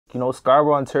you know,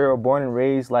 Scarborough, Ontario, born and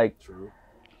raised, like,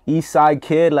 East Side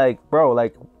kid, like, bro,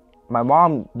 like, my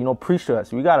mom, you know, preached to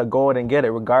us. We gotta go out and get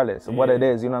it regardless of what it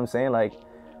is, you know what I'm saying? Like,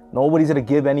 nobody's gonna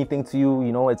give anything to you,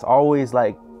 you know, it's always,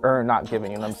 like, earn, not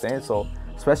giving, you know what I'm saying? So,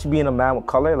 especially being a man with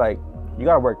color, like, you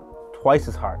gotta work twice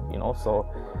as hard, you know? So,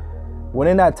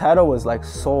 winning that title was, like,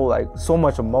 so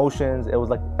much emotions. It was,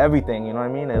 like, everything, you know what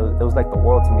I mean? It was like the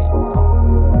world to me, you know?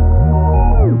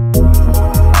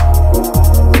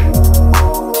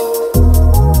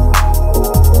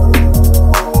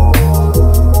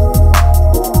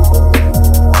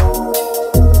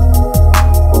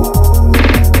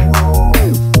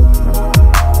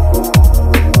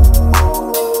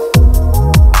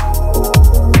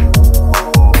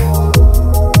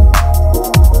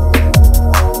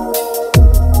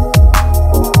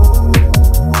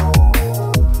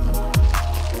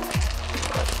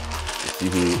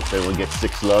 Everyone gets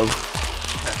 6 love.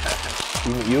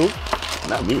 You?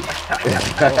 Not me.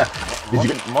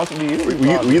 Mostly you.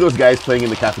 Were you those guys playing in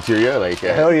the cafeteria, like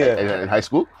hell yeah, in high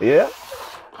school? Yeah.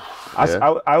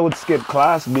 I would skip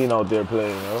class being out there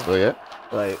playing, you know? Oh yeah.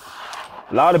 Like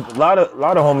a lot of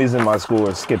homies in my school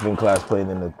were skipping class playing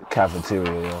in the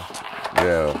cafeteria, you know?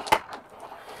 Yeah.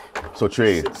 So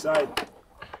Tre,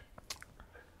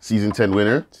 season 10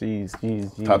 winner.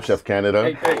 Jeez. Top Chef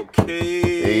Canada. Hey.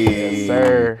 Yes,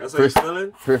 sir. That's how you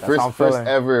feeling? First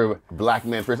ever black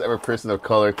man, first ever person of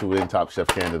color to win Top Chef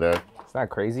Canada. Is that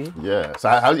crazy? Yeah. So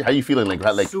how you feeling?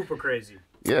 Like super crazy.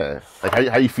 Yeah. Like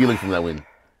how you feeling from that win?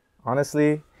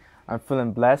 Honestly, I'm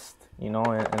feeling blessed, you know,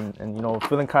 and you know,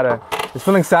 feeling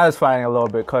satisfying a little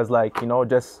bit, cause like, you know,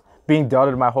 just being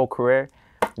doubted my whole career,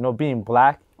 you know, being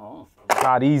black, it's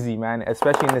not easy, man,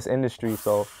 especially in this industry.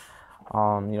 So,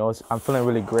 you know, I'm feeling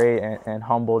really great and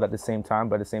humbled at the same time,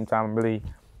 but at the same time, I'm really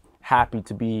happy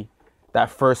to be that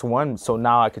first one. So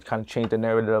now I could kind of change the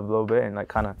narrative a little bit and like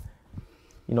kind of,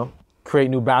 you know, create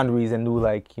new boundaries and new,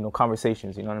 like, you know,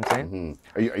 conversations. You know what I'm saying?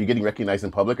 Mm-hmm. Are you getting recognized in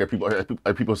public? Are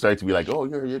people starting to be like, oh,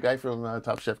 you're a guy from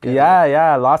Top Chef Canada?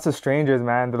 Yeah. Lots of strangers,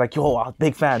 man. They're like, yo, I'm a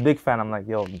big fan. I'm like,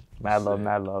 yo, mad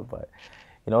love. But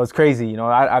you know, it's crazy. You know,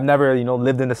 I've never, you know,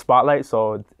 lived in the spotlight,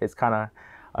 so it's kind of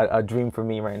a dream for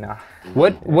me right now.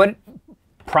 What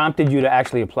prompted you to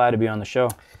actually apply to be on the show?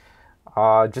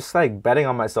 Just like betting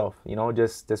on myself, you know,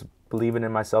 just believing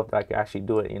in myself that I could actually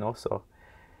do it, you know. So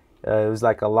it was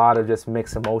like a lot of just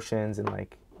mixed emotions and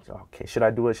like, okay, should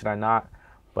I do it? Should I not?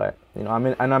 But you know,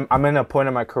 I'm in a point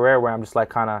in my career where I'm just like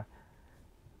kind of,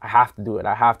 I have to do it.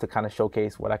 I have to kind of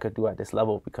showcase what I could do at this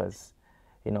level because,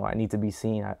 you know, I need to be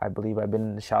seen. I believe I've been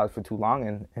in the shadows for too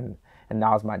long, and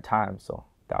now's my time. So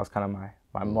that was kind of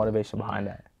my motivation behind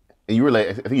that. And you were like,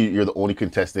 I think you're the only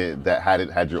contestant that hadn't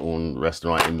had your own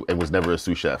restaurant and was never a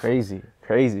sous chef. Crazy.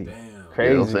 Damn.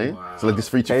 Crazy. You know what I'm saying? Wow. So like this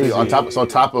for you on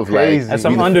top of crazy. like That's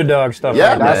some underdog stuff.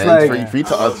 Yeah, right? man. That's like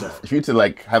for you to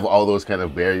like have all those kind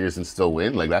of barriers and still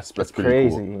win, like that's pretty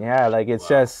crazy. cool. Yeah, like it's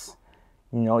just,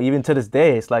 you know, even to this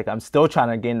day, it's like I'm still trying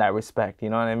to gain that respect. You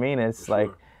know what I mean? It's for like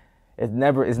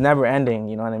sure. it's never ending.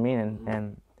 You know what I mean?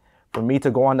 And for me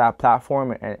to go on that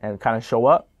platform and kind of show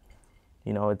up,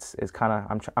 you know, it's kind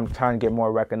of I'm trying to get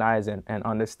more recognized and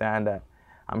understand that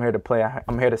I'm here to play,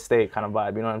 I'm here to stay kind of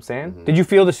vibe, you know what I'm saying? Did you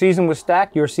feel the season was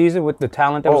stacked, your season, with the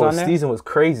talent that was on there? The season was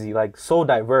crazy, like so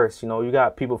diverse, you know, you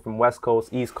got people from West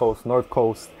Coast, East Coast, North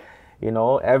Coast, you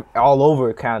know, all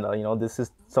over Canada, you know, this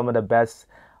is some of the best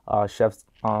chefs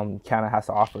Canada has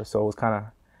to offer, so it's kind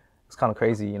of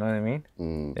crazy, you know what I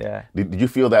mean? Yeah. Did you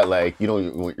feel that, like, you know,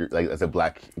 when you're, like, as a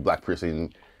black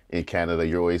person in Canada,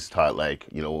 you're always taught, like,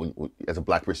 you know, as a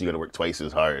black person, you got to work twice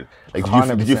as hard. Like,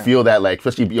 did you feel that, like,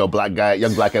 especially, you know,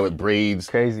 young black guy with braids?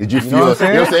 Crazy. Did you feel, you know what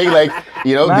I'm saying? Like,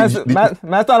 you know, man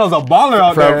thought I was a baller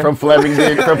out there. From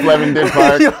Flemington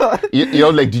Park. you know,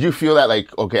 like, did you feel that, like,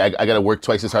 okay, I got to work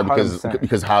twice as hard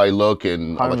because how I look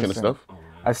and all that kind of stuff?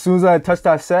 As soon as I touched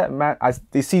that set, man,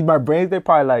 they see my braids, they're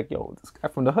probably like, yo, this guy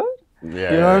from the hood?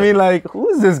 Yeah. You know what I mean? Like, who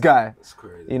is this guy? That's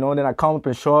crazy. You know, and then I come up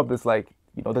and show up, it's like,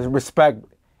 you know, the respect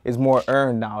is more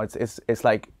earned now. It's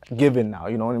like given now,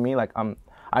 you know what I mean? Like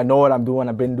I know what I'm doing.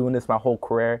 I've been doing this my whole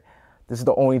career. This is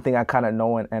the only thing I kind of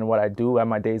know, and what I do at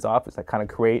my days off is I kind of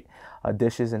create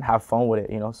dishes and have fun with it,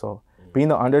 you know? So being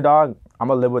the underdog, I'm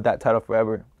gonna live with that title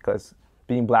forever because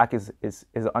being black is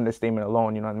an understatement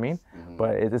alone, you know what I mean?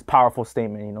 But it's a powerful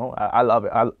statement, you know? I love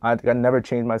it. I never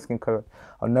change my skin color.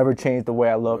 I'll never change the way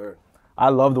I look. Word. I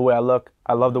love the way I look.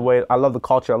 I love the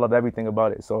culture. I love everything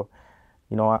about it. So,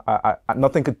 you know,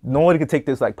 nobody could take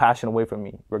this like passion away from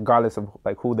me, regardless of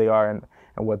like who they are and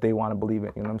what they want to believe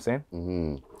in. You know what I'm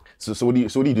saying? So what do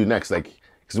you do next? Like,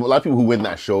 because a lot of people who win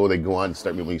that show, they go on to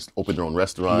start maybe open their own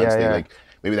restaurants. Yeah. Like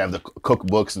maybe they have the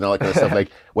cookbooks and all that kind of stuff.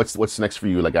 Like, what's next for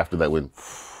you? Like after that win?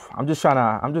 I'm just trying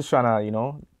to, you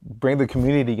know, bring the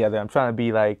community together. I'm trying to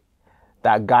be like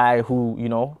that guy who, you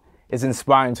know, is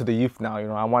inspiring to the youth now. You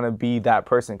know, I want to be that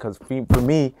person because for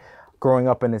me, growing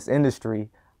up in this industry,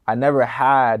 I never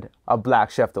had a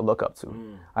black chef to look up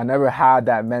to. I never had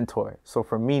that mentor. So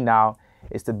for me now,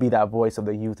 is to be that voice of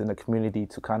the youth in the community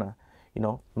to kind of, you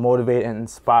know, motivate and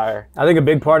inspire. I think a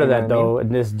big part of that, though,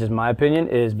 and this is just my opinion,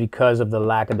 is because of the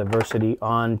lack of diversity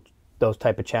on those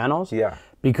type of channels. Yeah.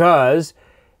 Because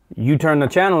you turn the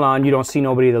channel on, you don't see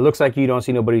nobody that looks like you don't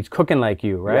see nobody who's cooking like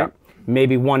you, right? Yeah.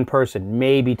 Maybe one person,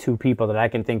 maybe two people that I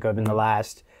can think of in the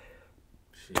last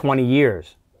 20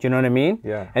 years. Do you know what I mean?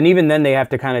 Yeah. And even then they have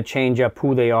to kind of change up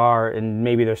who they are and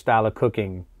maybe their style of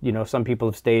cooking. You know, some people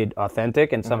have stayed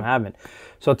authentic and some haven't.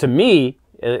 So to me,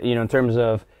 you know, in terms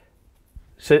of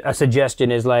a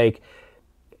suggestion is like,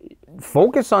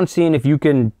 focus on seeing if you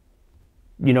can,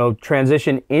 you know,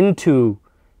 transition into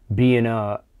being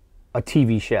a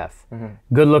TV chef.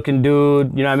 Good looking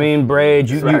dude, you know what I mean?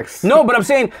 Braids. No, but I'm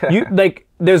saying, you like,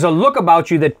 there's a look about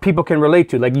you that people can relate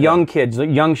to, like young kids,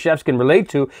 young chefs can relate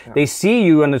to. Yeah. They see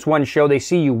you on this one show, they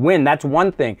see you win, that's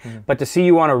one thing. But to see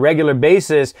you on a regular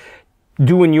basis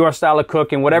doing your style of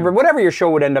cooking, whatever your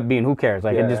show would end up being, who cares?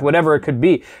 Like, just whatever it could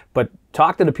be. But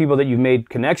talk to the people that you've made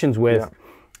connections with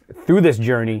through this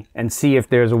journey and see if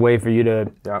there's a way for you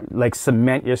to like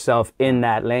cement yourself in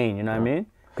that lane, you know what I mean?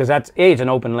 Because that's A, it's an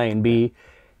open lane, B,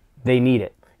 they need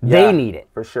it. They need it.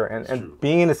 For sure. And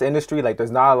being in this industry, like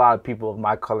there's not a lot of people of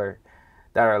my color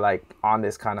that are like on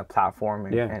this kind of platform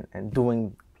and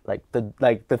doing like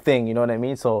the thing, you know what I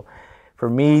mean? So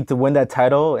for me to win that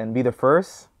title and be the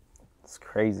first, it's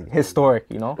crazy. Historic,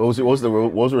 you know? What was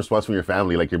the response from your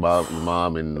family? Like your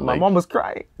mom and my mom was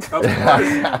crying.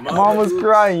 Mom was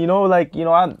crying, you know, like, you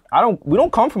know, we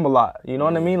don't come from a lot, you know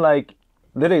what I mean? Like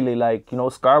literally, like, you know,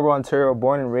 Scarborough, Ontario,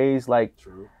 born and raised, like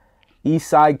East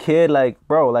Side kid, like,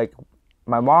 bro, like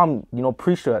my mom, you know,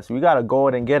 preached to us. We gotta go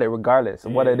out and get it regardless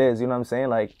of what it is, you know what I'm saying?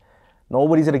 Like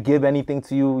nobody's gonna give anything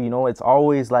to you, you know, it's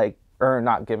always like earn,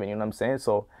 not given, you know what I'm saying?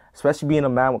 So especially being a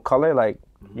man with color, like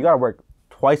you gotta work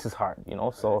twice as hard, you know?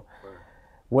 So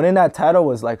winning that title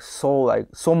was like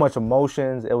so much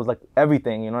emotions. It was like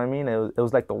everything, you know what I mean? It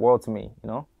was like the world to me, you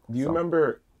know? Do you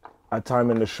remember a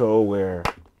time in the show where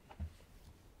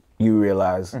you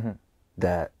realized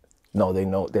that, no,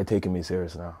 they're taking me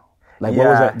serious now? Like, what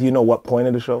was that? Do you know what point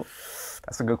of the show?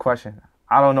 That's a good question.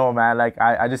 I don't know, man. Like,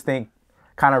 I just think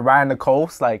kind of riding the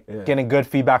coast, like getting good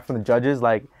feedback from the judges.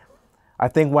 Like, I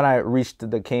think when I reached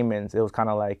the Caymans, it was kind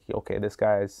of like, okay, this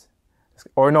guy's,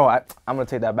 or no, I'm going to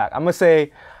take that back. I'm going to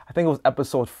say, I think it was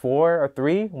episode 4 or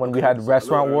 3 when we had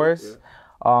Restaurant Wars.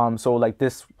 So like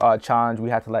this challenge,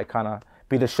 we had to like kind of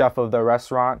be the chef of the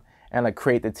restaurant and like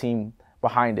create the team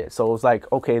behind it. So it was like,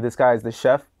 okay, this guy's the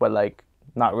chef, but like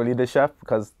not really the chef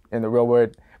because in the real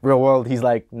world, he's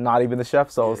like not even the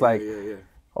chef. So it's like,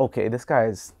 okay, this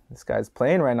guy's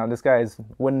playing right now. This guy's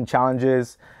winning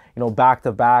challenges, you know, back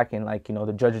to back, and like, you know,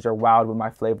 the judges are wowed with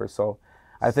my flavor. So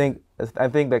I think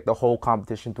like the whole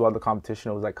competition, throughout the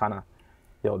competition, it was like kind of,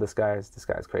 yo, this guy's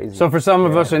crazy. So for some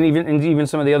of us, and even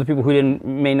some of the other people who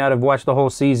may not have watched the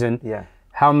whole season,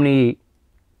 how many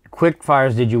quick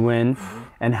fires did you win,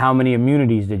 and how many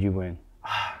immunities did you win?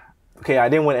 Okay, I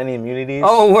didn't win any immunities.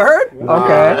 Oh, word?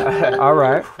 Okay, all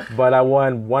right. But I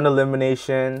won 1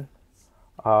 elimination,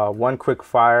 1 quick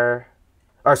fire,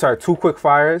 or sorry, 2 quick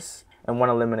fires, and 1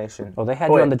 elimination. Oh, they had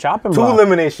you on the chopping 2 block.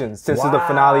 eliminations since it's the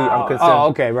finale. I'm concerned. Oh,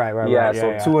 okay, right. Yeah,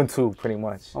 so 2 and 2 pretty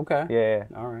much. Okay.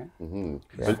 Yeah. All right.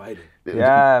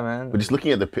 Yeah, man. But just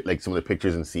looking at some of the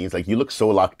pictures and scenes, like you look so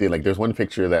locked in. Like there's one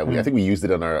picture that I think we used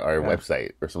it on our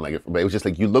website or something like it. But it was just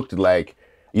like you looked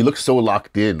so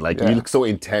locked in. Like you look so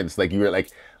intense. Like you were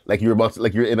like you're about to,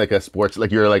 like you're in like a sports,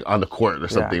 like you're like on the court or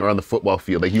something or on the football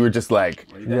field. Like you were just like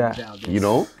you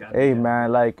know. Hey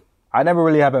man, like I never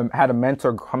really had a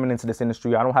mentor coming into this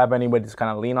industry. I don't have anybody to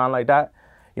kind of lean on like that.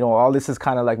 You know, all this is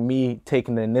kind of like me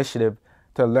taking the initiative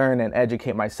to learn and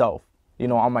educate myself. You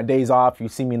know, on my days off, you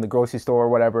see me in the grocery store or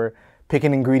whatever,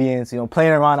 picking ingredients, you know,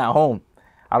 playing around at home.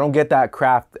 I don't get that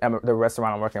craft at the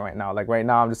restaurant I'm working right now. Like right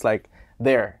now, I'm just like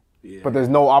there, but there's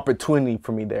no opportunity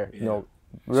for me there. You know.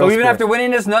 So even after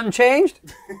winning this, nothing changed?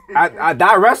 at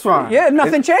that restaurant? Yeah,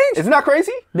 nothing changed? Isn't that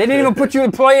crazy? They didn't even put you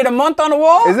employee of the month on the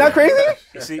wall? Isn't that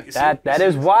crazy? That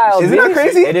is wild. Isn't that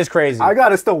crazy? It is crazy. I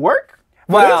gotta still work?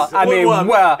 Well, I mean, work.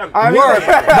 But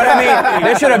I mean,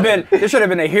 there should have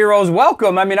been a hero's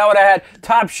welcome. I mean, I would have had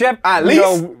Top Chef, at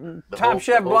least, Top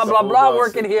Chef, blah blah blah,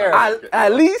 working here.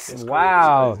 At least.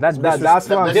 Wow, that's what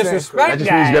I'm disrespect. That just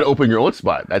means you gotta open your own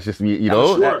spot. That's just you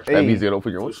know. That means you gotta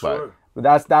open your own spot.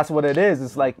 But that's what it is.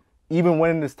 It's like, even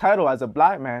winning this title as a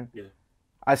black man,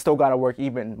 I still got to work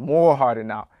even more harder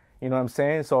now. You know what I'm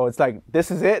saying? So it's like,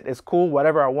 this is it. It's cool,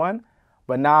 whatever I won.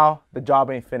 But now the job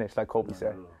ain't finished, like Kobe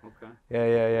said. Okay.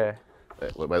 Yeah.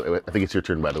 I think it's your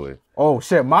turn, by the way. Oh,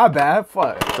 shit, my bad.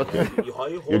 Fuck. It's okay.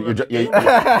 You're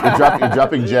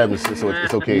dropping gems, so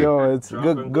it's okay. Yo, it's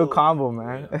good combo,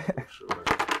 man. Yeah, sure.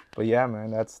 But yeah,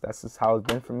 man, that's just how it's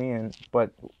been for me.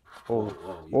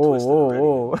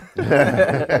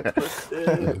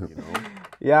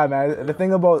 Yeah, man. The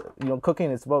thing about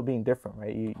cooking, it's about being different,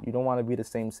 right? You don't want to be the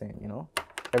same.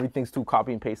 Everything's too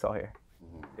copy and paste out here.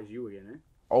 It's you again, eh?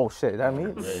 Oh shit, that me?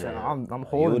 I'm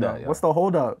holding up. What's the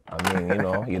hold up? I mean,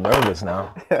 you're nervous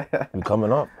now. You're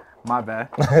coming up. My bad.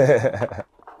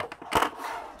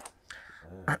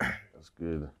 That's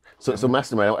good. So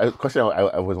Mastermind, a question I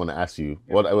always want to ask you,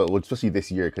 well, especially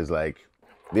this year, because like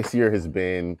this year has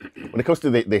been, when it comes to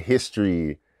the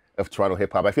history of Toronto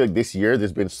hip hop, I feel like this year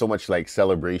there's been so much like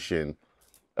celebration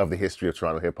of the history of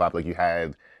Toronto hip hop. Like you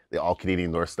had the All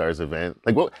Canadian North Stars event.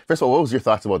 Like, first of all, what was your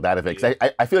thoughts about that event? Because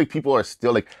I feel like people are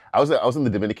still like, I was in the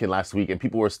Dominican last week, and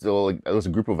people were still like, there was a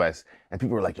group of us, and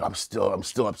people were like, yo, I'm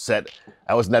still upset.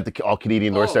 I wasn't at the All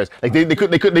Canadian North Stars. Like they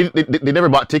never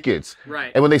bought tickets.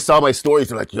 Right. And when they saw my stories,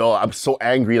 they're like, yo, I'm so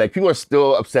angry. Like people are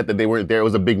still upset that they weren't there. It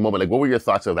was a big moment. Like, what were your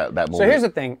thoughts of that moment? So here's the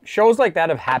thing: shows like that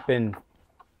have happened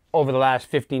over the last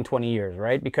 15, 20 years,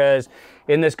 right? Because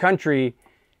in this country,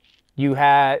 you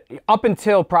had, up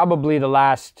until probably the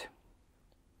last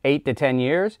 8 to 10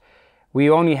 years, we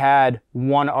only had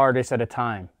one artist at a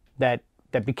time that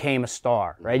became a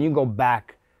star, right? You can go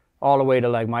back all the way to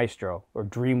like Maestro or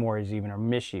Dream Warriors even, or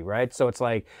Mishi, right? So it's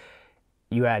like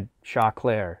you had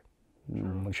Chaclair.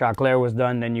 When Chaclair was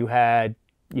done, then you had,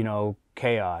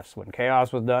 Chaos. When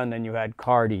Chaos was done, then you had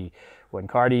Cardi. When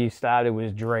Cardi started, it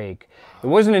was Drake. It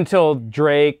wasn't until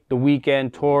Drake, The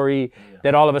Weeknd, Tory,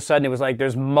 that all of a sudden it was like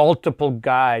there's multiple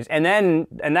guys. And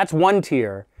that's one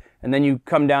tier. And then you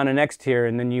come down the next tier,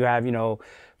 and then you have,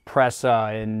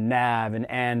 Pressa and Nav and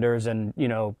Anders and,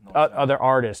 other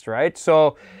artists, right?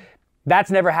 So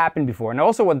that's never happened before. And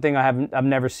also one thing I've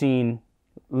never seen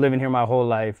living here my whole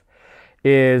life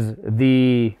is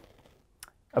the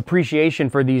appreciation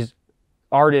for these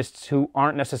artists who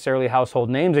aren't necessarily household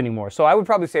names anymore. So I would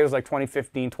probably say it was like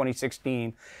 2015,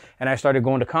 2016, and I started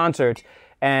going to concerts,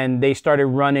 and they started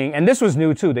running, and this was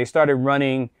new too, they started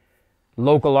running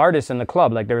local artists in the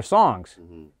club, like their songs.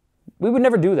 Mm-hmm. We would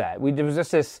never do that. There was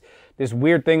just this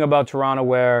weird thing about Toronto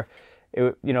where,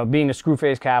 being the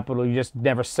Screwface capital, you just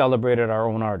never celebrated our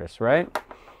own artists, right?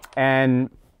 And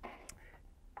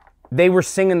they were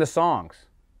singing the songs,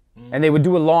 and they would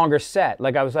do a longer set.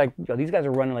 Like I was like, yo, these guys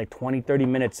are running like 20,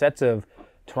 30-minute sets of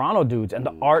Toronto dudes, and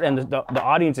the art and the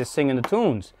audience is singing the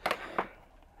tunes.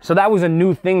 So that was a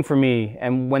new thing for me,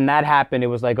 and when that happened, it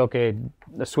was like, okay,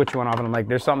 the switch went off, and I'm like,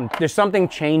 there's something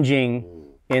changing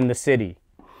in the city.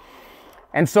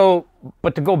 And so,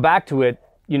 but to go back to it,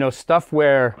 stuff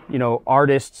where,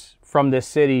 artists from this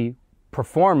city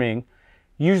performing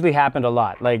usually happened a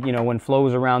lot. Like, when Flo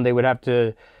was around, they would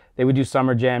do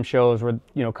summer jam shows or,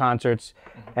 concerts,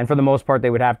 and for the most part,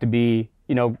 they would have to be,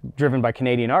 driven by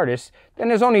Canadian artists. And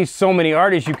there's only so many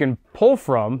artists you can pull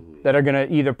from that are gonna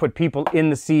either put people in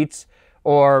the seats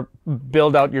or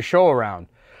build out your show around.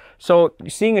 So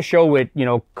seeing a show with,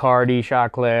 Cardi,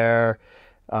 Chaclair,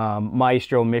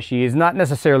 Maestro, Mishi is not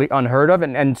necessarily unheard of.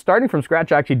 And starting from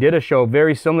scratch, I actually did a show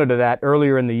very similar to that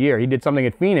earlier in the year. He did something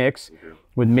at Phoenix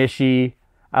with Mishi.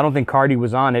 I don't think Cardi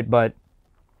was on it, but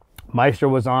Maestro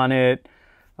was on it.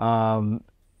 So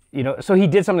he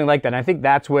did something like that. And I think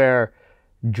that's where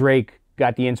Drake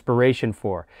got the inspiration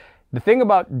for. The thing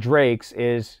about Drake's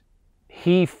is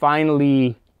he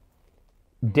finally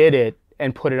did it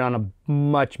and put it on a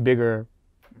much bigger,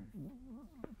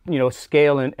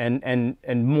 scale,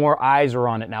 and more eyes are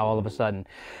on it now all of a sudden.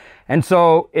 And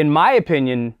so, in my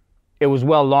opinion, it was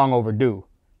long overdue,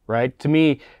 right? To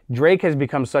me, Drake has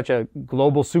become such a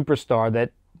global superstar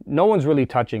that no one's really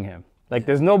touching him. Like,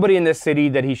 there's nobody in this city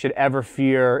that he should ever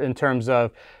fear in terms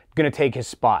of gonna take his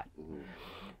spot.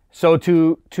 So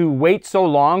to wait so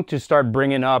long to start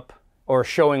bringing up or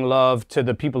showing love to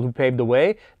the people who paved the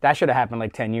way, that should have happened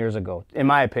like 10 years ago, in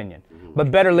my opinion.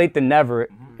 But better late than never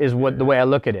is the way I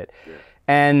look at it.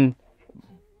 And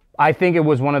I think it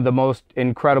was one of the most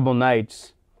incredible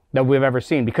nights that we've ever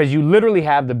seen, because you literally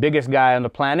have the biggest guy on the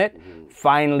planet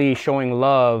finally showing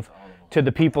love to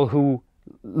the people who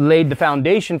laid the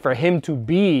foundation for him to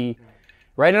be,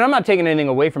 right? And I'm not taking anything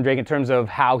away from Drake in terms of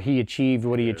how he achieved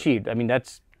what he achieved. I mean,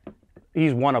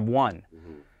 he's one of one.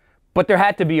 But there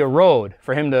had to be a road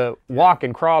for him to walk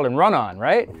and crawl and run on,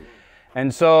 right?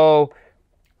 And so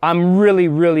I'm really,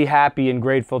 really happy and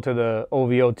grateful to the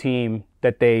OVO team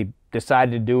that they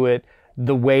decided to do it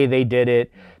the way they did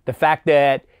it. The fact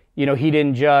that, you know, he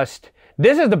didn't just,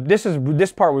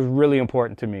 this part was really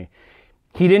important to me.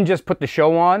 He didn't just put the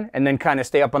show on and then kind of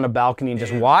stay up on the balcony and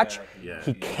just watch.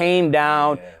 He came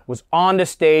down, was on the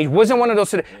stage, wasn't one of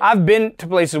those, I've been to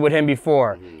places with him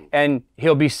before, and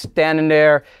he'll be standing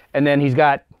there, and then he's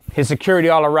got his security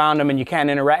all around him, and you can't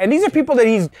interact. And these are people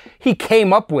that he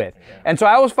came up with. And so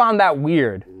I always found that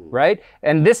weird, right?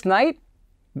 And this night,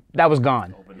 that was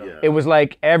gone. It was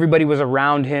like everybody was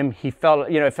around him. He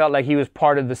felt, you know, it felt like he was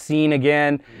part of the scene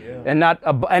again,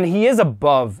 and he is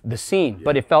above the scene.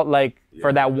 But it felt like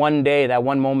for that one day, that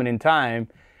one moment in time,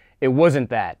 it wasn't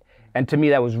that. And to me,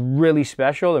 that was really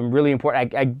special and really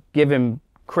important. I give him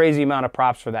crazy amount of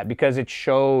props for that, because it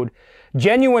showed,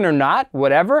 genuine or not,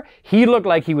 whatever, he looked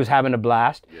like he was having a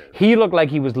blast. He looked like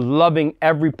he was loving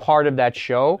every part of that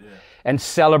show and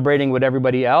celebrating with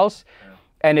everybody else.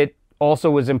 And it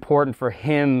also was important for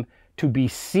him to be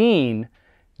seen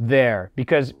there,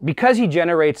 because he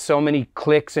generates so many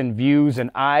clicks and views and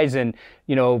eyes and,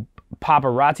 you know,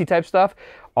 paparazzi type stuff.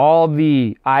 All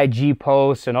the IG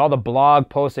posts and all the blog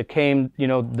posts that came, you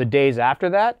know, the days after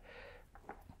that,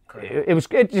 it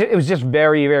was just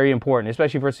very, very important,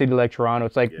 especially for a city like Toronto.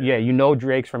 It's like, yeah, you know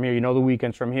Drake's from here, you know The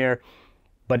Weeknd's from here,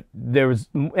 but there was,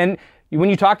 and when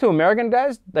you talk to American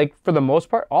guys, like for the most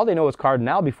part, all they know is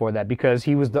Cardinal before that, because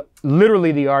he was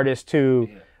literally the artist to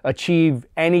achieve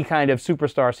any kind of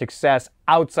superstar success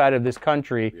outside of this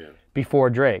country before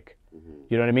Drake.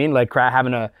 You know what I mean? Like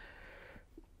having a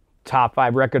top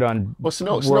 5 record on. Well,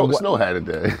 Snow had it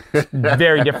there.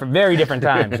 Very different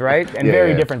times, right? And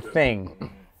very different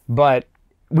thing. But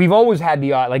we've always had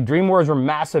like Dream Wars were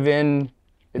massive in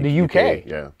the UK.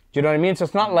 Yeah. Do you know what I mean? So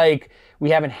it's not like we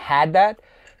haven't had that,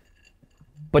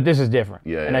 but this is different.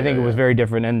 And I think it was very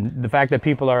different. And the fact that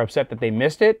people are upset that they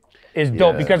missed it is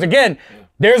dope, because again,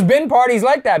 there's been parties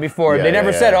like that before. They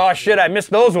never said, oh shit, I missed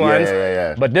those ones.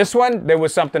 But this one, there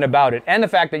was something about it. And the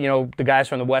fact that, you know, the guys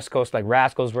from the West Coast like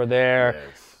Rascals were there.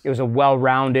 It was a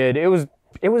well-rounded, it was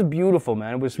beautiful,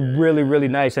 man. It was really, really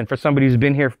nice. And for somebody who's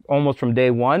been here almost from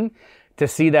day one, to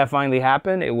see that finally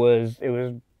happen, it was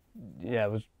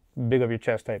big of your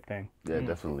chest type thing. Yeah,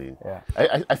 definitely. Yeah.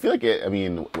 I feel like I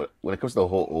mean, when it comes to the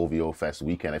whole OVO Fest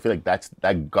weekend, I feel like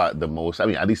that got the most, I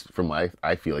mean, at least from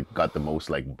I feel like got the most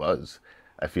like buzz.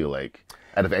 I feel like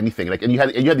out of anything, like, and you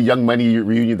had the Young Money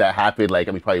reunion that happened, like,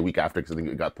 I mean, probably a week after, because I think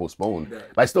it got postponed.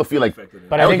 But I still feel like,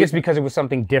 but I think it's because it was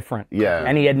something different.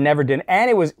 And he had never done,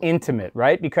 and it was intimate,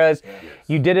 right? Because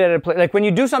you did it at a place, like when you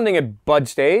do something at Bud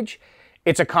Stage,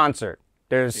 it's a concert.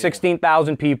 There's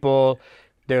 16,000 people.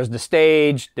 There's the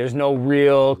stage. There's no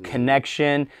real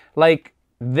connection. Like,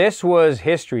 this was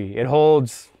history. It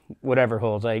holds whatever it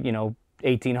holds, like, you know,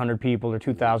 1,800 people or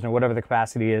 2,000 or whatever the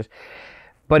capacity is.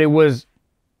 But it was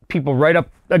people right up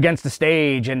against the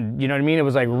stage, and you know what I mean? It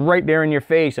was like right there in your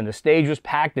face, and the stage was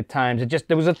packed at times. It just,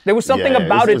 there was something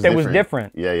about it that was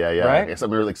different. Right? I guess I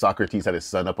remember like Socrates had his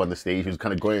son up on the stage. He was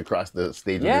kind of going across the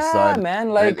stage with his son. Yeah,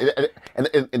 man. Like, and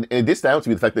it did stand out to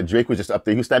me the fact that Drake was just up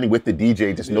there. He was standing with the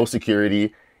DJ, just no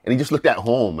security. And he just looked at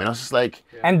home, and I was just like,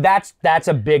 and that's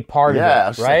a big part of it, I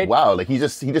was just right? Like, wow, like he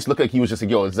just looked like he was just like,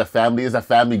 yo, it's a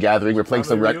family gathering. We're playing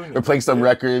some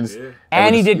records.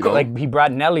 And he did, you know, like, he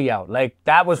brought Nelly out. Like,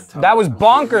 that was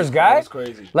bonkers, guys. That was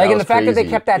crazy. Like, and the fact that they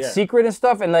kept that secret and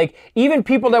stuff, and like even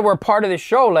people that were part of the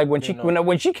show, like when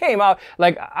she came out,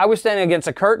 like I was standing against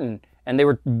a curtain, and they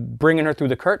were bringing her through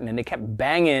the curtain, and they kept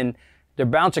banging. Their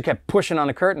bouncer kept pushing on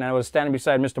the curtain, and I was standing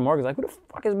beside Mr. Morgan, like, who the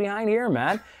fuck is behind here,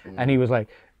 man? And he was like,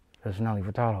 there's Nelly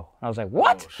Furtado. I was like,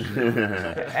 what?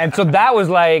 And so that was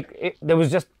like, there was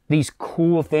just these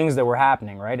cool things that were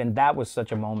happening, right? And that was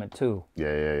such a moment too.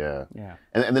 Yeah.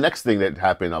 And the next thing that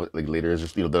happened like later is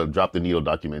just, you know, the Drop the Needle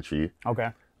documentary.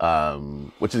 Okay.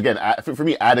 Which is, again, for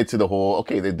me, added to the whole,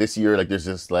 okay, this year, like, there's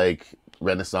this like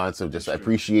renaissance of just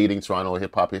appreciating Toronto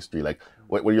hip hop history. Like,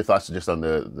 what are your thoughts just on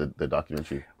the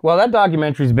documentary? Well, that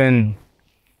documentary's been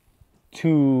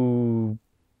 2+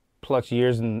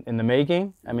 years in the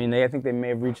making. I mean, I think they may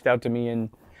have reached out to me in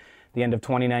the end of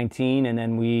 2019, and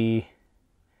then we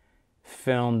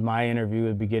filmed my interview at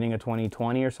the beginning of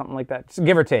 2020 or something like that.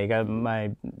 Give or take.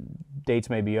 My dates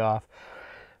may be off.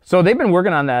 So they've been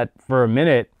working on that for a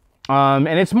minute. And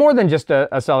it's more than just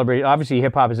a celebration. Obviously,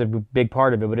 hip-hop is a big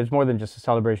part of it, but it's more than just a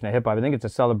celebration of hip-hop. I think it's a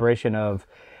celebration of,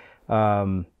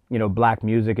 you know, black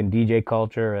music and DJ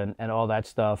culture and all that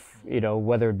stuff, you know,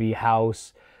 whether it be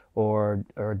house or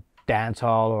dance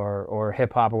hall or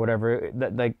hip hop or whatever.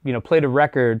 That, like, you know, Play the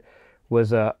Record was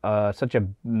such a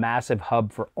massive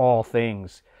hub for all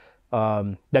things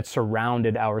that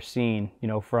surrounded our scene, you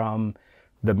know, from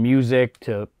the music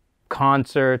to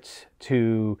concerts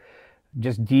to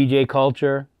just DJ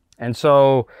culture. And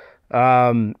so,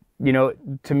 you know,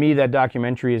 to me, that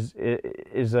documentary is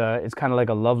it's kind of like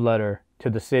a love letter to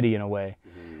the city in a way,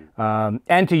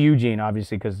 and to Eugene,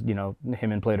 obviously, because, you know,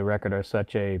 him and Play the Record are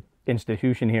such a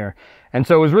institution here. And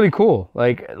so it was really cool.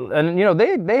 Like, and you know,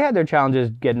 they had their challenges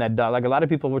getting that done. Like, a lot of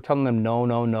people were telling them no,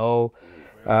 no, no.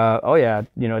 Oh yeah,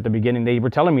 you know, at the beginning they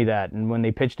were telling me that, and when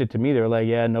they pitched it to me, they were like,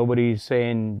 yeah, nobody's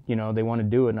saying, you know, they want to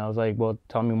do it. And I was like, well,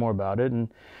 tell me more about it.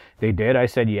 And they did. I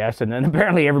said yes, and then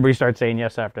apparently everybody started saying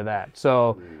yes after that.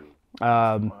 So,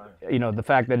 you know, the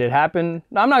fact that it happened,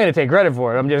 I'm not gonna take credit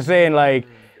for it. I'm just saying, like,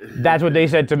 that's what they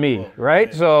said to me,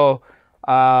 right? So,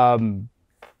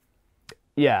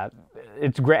 yeah,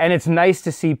 it's great, and it's nice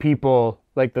to see people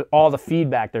like all the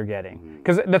feedback they're getting.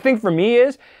 Because the thing for me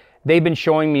is, they've been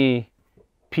showing me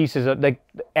pieces of, like,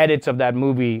 edits of that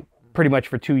movie pretty much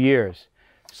for 2 years.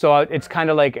 So it's kind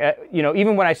of like, you know,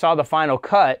 even when I saw the final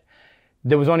cut,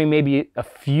 there was only maybe a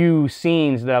few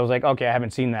scenes that I was like, okay, I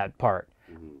haven't seen that part.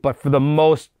 But for the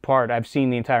most part, I've seen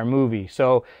the entire movie.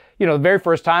 So, you know, the very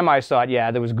first time I saw it,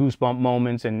 yeah, there was goosebump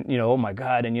moments and, you know, oh my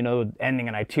God, and, you know, ending,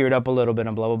 and I teared up a little bit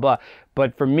and blah, blah, blah.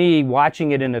 But for me,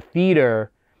 watching it in a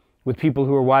theater with people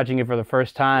who were watching it for the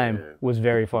first time was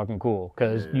very fucking cool.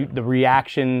 Because the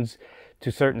reactions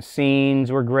to certain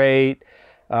scenes were great.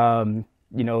 You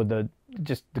know, the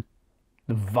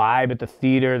vibe at the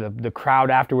theater, the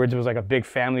crowd afterwards, it was like a big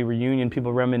family reunion,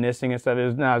 people reminiscing and stuff.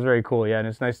 It was very cool, yeah. And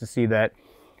it's nice to see that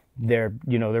they're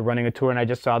running a tour, and I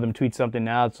just saw them tweet something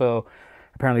now. So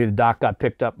apparently the doc got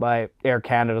picked up by Air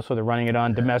Canada, so they're running it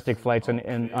on domestic flights on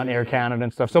Air Canada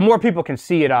and stuff. So more people can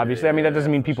see it, obviously. I mean, that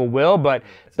doesn't mean people will, but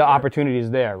the opportunity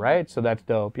is there, right? So that's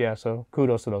dope, yeah. So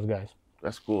kudos to those guys.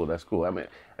 That's cool. That's cool. I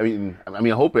mean, I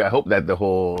hope that the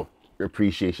whole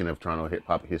appreciation of Toronto hip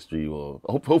hop history will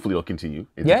hopefully it'll continue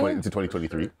into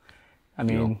 2023. I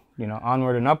mean, you know,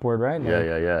 onward and upward, right?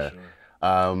 Yeah.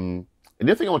 Sure.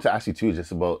 Another thing I want to ask you too is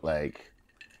just about, like,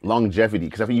 longevity,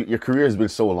 because I mean your career has been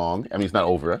so long. I mean, it's not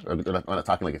over. I'm not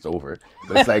talking like it's over,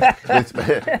 but it's like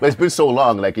but it's been so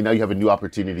long. Like, you know, you have a new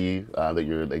opportunity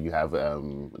you have a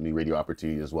new radio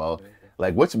opportunity as well.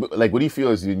 Like, what do you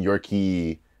feel is your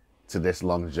key to this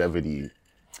longevity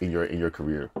in your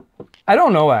career? I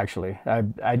don't know, actually.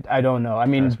 I don't know. I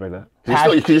mean,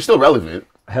 you're still relevant.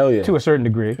 Hell yeah. To a certain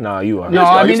degree. No, you are. No,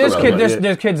 I mean, there's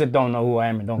kids that don't know who I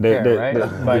am and don't care,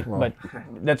 right? But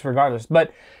that's regardless.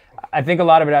 But I think a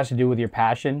lot of it has to do with your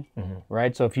passion,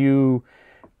 right? So to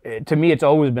me, it's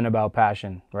always been about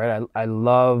passion, right? I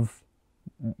love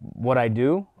what I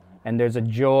do, and there's a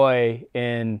joy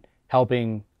in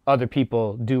helping other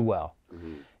people do well.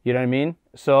 You know what I mean?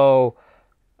 So,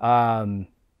 and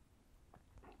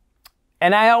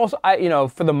I you know,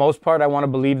 for the most part, I want to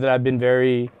believe that I've been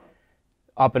very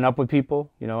up and up with people.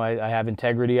 You know, I have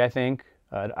integrity, I think.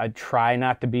 I try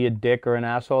not to be a dick or an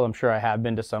asshole. I'm sure I have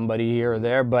been to somebody here or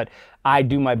there, but I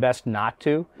do my best not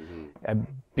to. I'd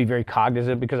be very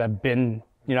cognizant, because I've been,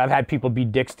 you know, I've had people be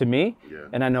dicks to me,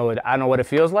 and I know what it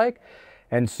feels like.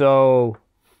 And so,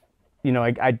 you know,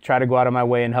 I try to go out of my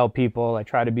way and help people. I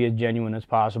try to be as genuine as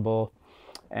possible,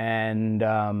 and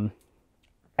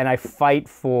I fight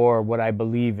for what I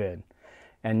believe in.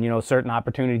 And, you know, certain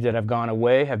opportunities that have gone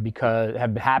away have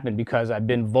happened because I've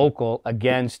been vocal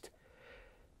against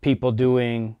people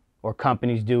doing or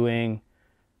companies doing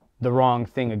the wrong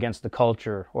thing against the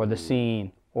culture or the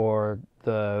scene or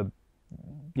the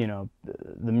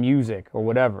music or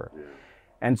whatever.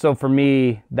 And so for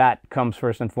me, that comes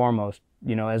first and foremost.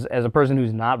 You know, as a person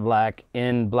who's not black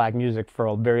in black music for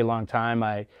a very long time,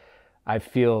 I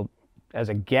feel as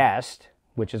a guest,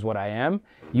 which is what I am,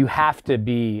 you have to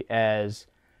be as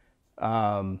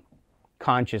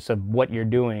conscious of what you're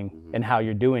doing and how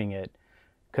you're doing it.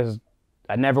 Because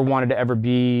I never wanted to ever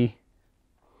be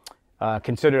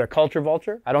considered a culture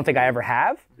vulture. I don't think I ever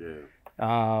have.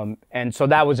 And so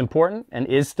that was important and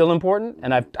is still important.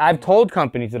 And I've told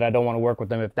companies that I don't want to work with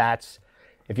them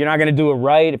if you're not going to do it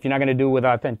right, if you're not going to do it with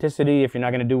authenticity, if you're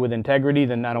not going to do it with integrity,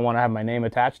 then I don't want to have my name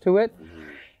attached to it.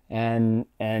 And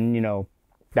you know,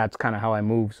 that's kind of how I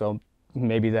move. So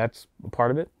maybe that's a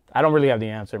part of it. I don't really have the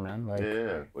answer, man. Like,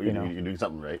 well, you're doing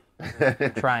something right.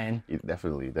 Trying.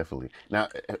 Definitely. Now,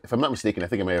 if I'm not mistaken, I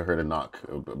think I may have heard a knock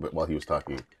while he was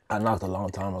talking. I knocked a long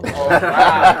time ago. Oh,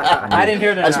 wow. I didn't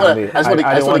hear that. I just want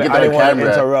to get that on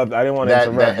camera. I didn't want to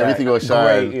interrupt. That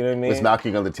EverythingOShauN, you know what I mean? was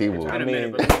knocking on the table. Wait a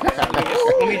minute,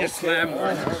 let me just slam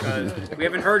one because we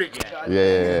haven't heard it yet.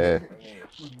 Yeah.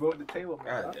 We broke the table.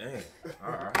 God dang.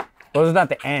 All right. Well, it's not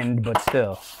the end, but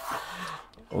still.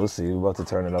 We'll see. We're about to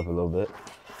turn it up a little bit.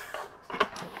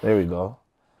 There we go.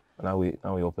 Now we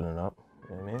open it up.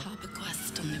 You know what I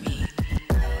mean?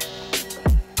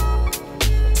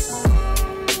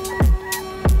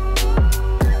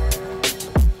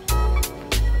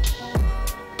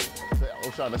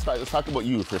 Sean, let's talk about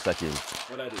you for a second.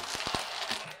 What I do?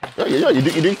 You're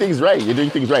doing things right. You're doing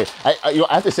things right. I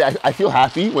have to say, I feel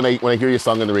happy when I hear your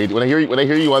song on the radio. When I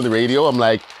hear you on the radio, I'm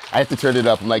like, I have to turn it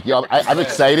up. I'm like, yo, I'm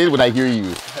excited when I hear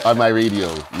you on my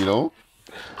radio. You know,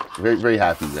 very very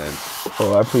happy, man.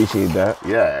 Oh, I appreciate that.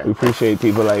 Yeah, we appreciate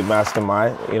people like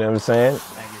Mastermind. You know what I'm saying?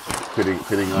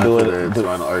 Putting on for the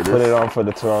Toronto artists. Put it on for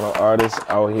the Toronto artists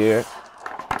out here.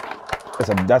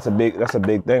 That's a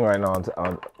big thing right now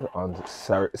on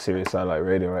Sirius Satellite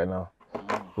Radio right now,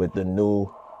 with the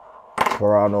new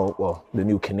Toronto, well, the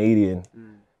new Canadian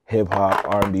hip hop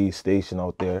R&B station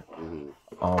out there.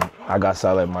 I got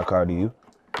satellite in my car. Do you?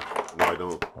 No, I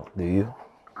don't. Do you?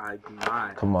 I do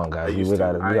not. Come on, guys.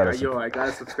 I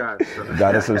gotta subscribe. You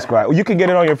gotta subscribe. Well, you can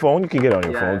get it on your phone. You can get it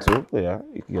on your phone too. Yeah,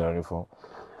 you can get it on your phone.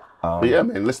 But yeah,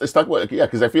 man, let's talk about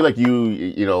because I feel like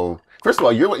you know, first of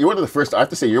all, you're one of the first. I have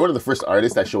to say, you're one of the first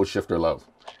artists that showed Shifter love.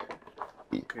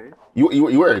 Okay. You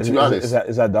were, to be honest.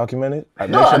 Is that documented?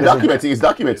 No, I'm documenting. It's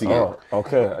documenting it.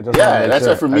 Okay. That's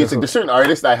why for me, it's like there's certain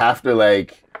artists I have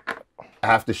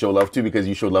to show love to because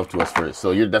you showed love to us first.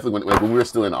 So you're definitely when we were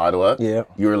still in Ottawa. Yeah.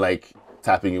 You were like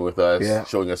tapping in with us,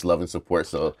 showing us love and support.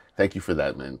 So thank you for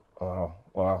that, man.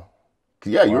 Wow.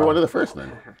 Yeah, you were one of the first,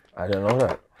 man. I didn't know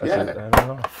that. I don't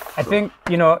know. I think,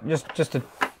 just to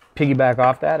piggyback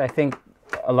off that, I think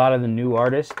a lot of the new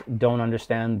artists don't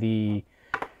understand the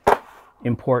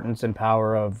importance and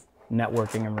power of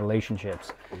networking and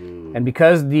relationships. And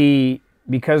because the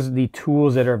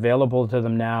tools that are available to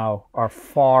them now are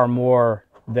far more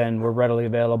than were readily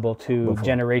available to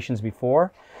generations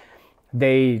before,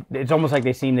 it's almost like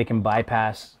they seem they can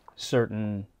bypass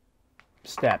certain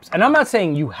steps. And I'm not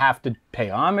saying you have to pay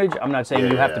homage. I'm not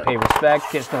saying you have to pay respect,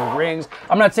 kiss no rings.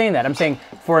 I'm not saying that. I'm saying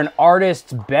for an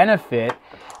artist's benefit,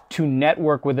 to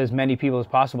network with as many people as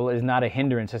possible is not a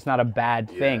hindrance. It's not a bad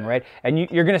thing, right? And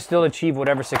you're going to still achieve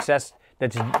whatever success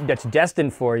that's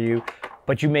destined for you,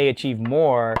 but you may achieve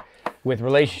more with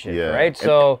relationships, right?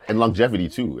 So and longevity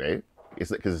too, right?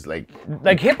 It's because it's like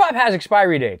hip hop has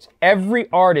expiry dates. Every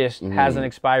artist has an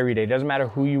expiry date. It doesn't matter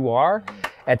who you are.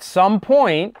 At some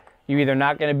point, you're either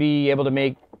not going to be able to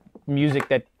make music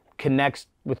that connects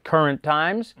with current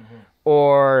times,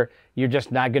 or you're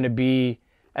just not going to be.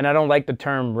 And I don't like the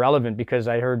term relevant because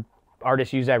I heard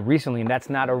artists use that recently, and that's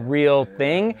not a real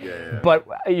thing. But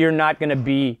you're not going to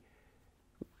be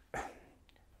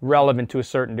relevant to a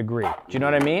certain degree. Do you know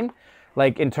what I mean?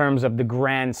 Like in terms of the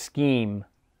grand scheme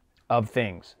of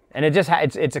things, and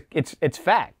it's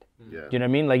fact. Do you know what I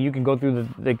mean? Like you can go through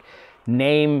the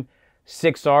name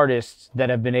 6 artists that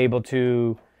have been able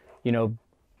to,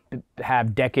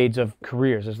 have decades of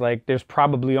careers. It's like there's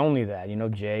probably only that.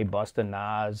 Jay, Busta,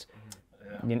 Nas.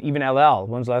 Even LL.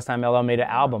 When's the last time LL made an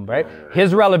album, right?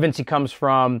 His relevancy comes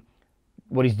from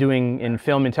what he's doing in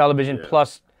film and television,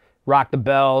 plus Rock the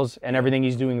Bells and everything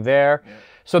he's doing there.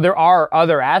 So there are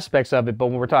other aspects of it, but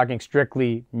when we're talking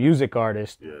strictly music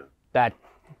artists, that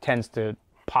tends to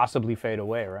possibly fade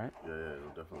away, right? Yeah,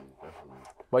 definitely.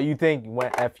 But you think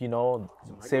when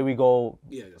say we go,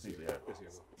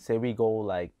 say we go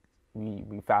like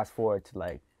we fast forward to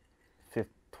like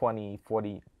 20,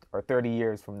 40 or 30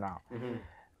 years from now,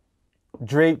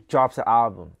 Drake drops an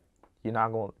album, you're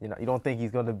not going, you don't think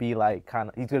he's going to be like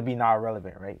he's going to be not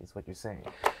relevant, right? Is what you're saying.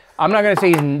 I'm not going to say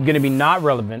he's going to be not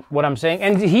relevant. What I'm saying,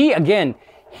 and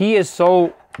he is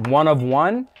so one of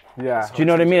one. Yeah. Do you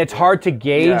know what I mean? It's hard to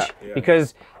gauge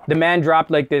because the man dropped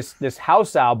like this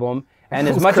house album, and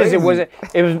as much as it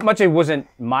wasn't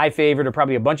my favorite or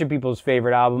probably a bunch of people's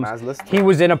favorite albums, he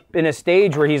was in a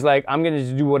stage where he's like, I'm going to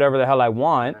just do whatever the hell I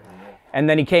want. And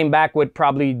then he came back with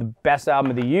probably the best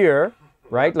album of the year,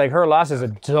 right? Like Her Loss is a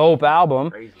dope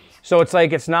album. So it's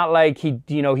like, it's not like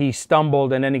he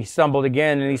stumbled and then he stumbled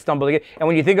again and he stumbled again. And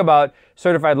when you think about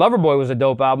Certified Lover Boy was a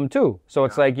dope album too. So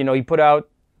it's like, he put out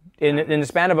in the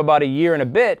span of about a year and a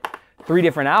bit, 3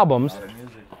 different albums.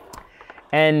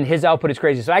 And his output is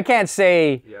crazy. So I can't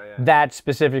say that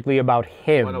specifically about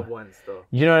him. One of one still.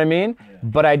 You know what I mean?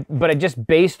 But I just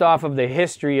based off of the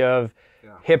history of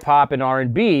hip hop and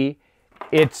R&B,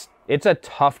 it's a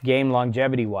tough game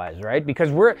longevity wise, right?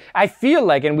 Because I feel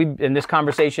like, and this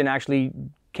conversation actually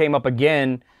came up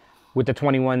again with the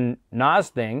 21 Nas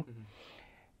thing,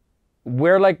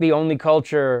 we're like the only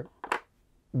culture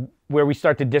where we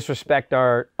start to disrespect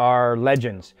our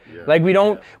legends. Like we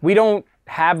don't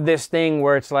have this thing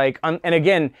where it's like, and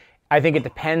again, I think it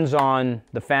depends on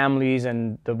the families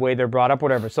and the way they're brought up,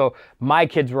 whatever. So my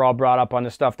kids were all brought up on the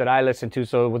stuff that I listen to.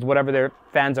 So with whatever they're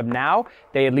fans of now,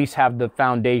 they at least have the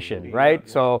foundation, right?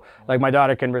 So like my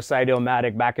daughter can recite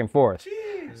Illmatic back and forth.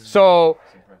 So,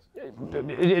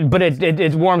 but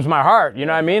it warms my heart, you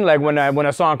know what I mean? Like when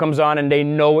a song comes on and they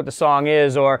know what the song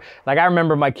is, or like I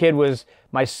remember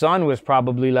my son was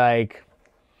probably like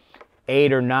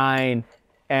 8 or 9,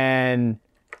 and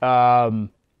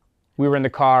we were in the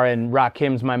car and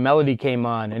Rakim's My Melody came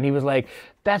on, and he was like,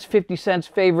 that's 50 Cent's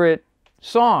favorite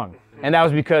song. And that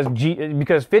was because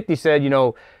 50 said, you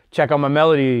know, Check Out My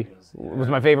Melody was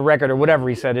my favorite record, or whatever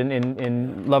he said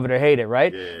in Love It or Hate It,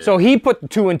 right? Yeah. So he put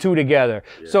 2 and 2 together.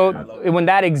 Yeah, so when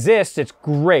that exists, it's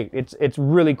great. It's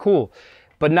really cool.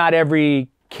 But not every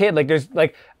kid,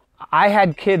 like I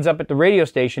had kids up at the radio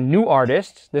station, new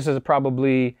artists. This is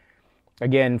probably,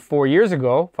 again, 5 years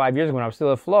ago when I was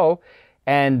still at Flow.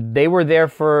 And they were there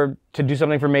to do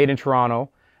something for Made in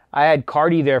Toronto. I had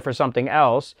Cardi there for something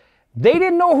else. They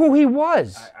didn't know who he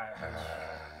was.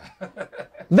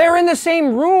 They're in the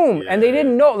same room and they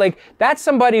didn't know. Like, that's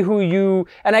somebody who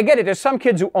and I get it. There's some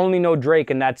kids who only know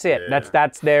Drake and that's it. Yeah.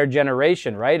 That's their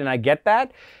generation, right? And I get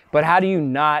that. But how do you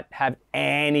not have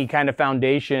any kind of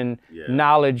foundation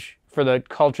knowledge for the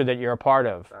culture that you're a part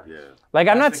of? Yeah. Like,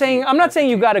 I'm not saying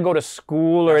you got to go to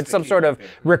school or it's some sort of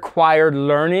required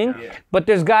learning, but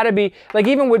there's got to be, like,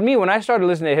 even with me, when I started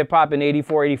listening to hip hop in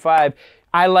 84, 85,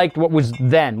 I liked what was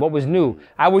new.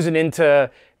 I wasn't into,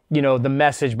 you know, The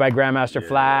Message by Grandmaster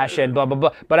Flash and blah, blah,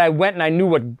 blah. But I went and I knew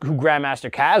who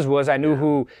Grandmaster Caz was. I knew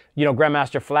who, you know,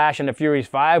 Grandmaster Flash and the Furious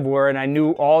 5 were, and I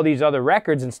knew all these other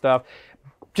records and stuff.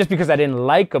 Just because I didn't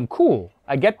like them, cool.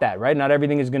 I get that, right? Not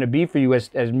everything is going to be for you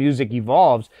as music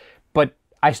evolves, but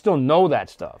I still know that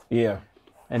stuff. Yeah.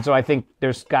 And so I think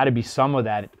there's got to be some of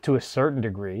that to a certain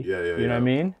degree. You know what I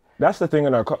mean? That's the thing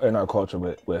in our culture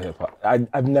with hip hop.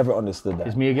 I've never understood that.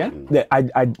 Is me again?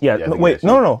 Yeah. Wait,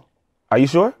 no. Are you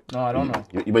sure? No, I don't know.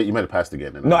 You might have passed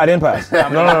again. No, I didn't pass.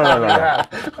 No.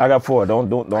 I got 4.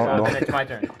 Don't. Then it's my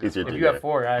turn. If you have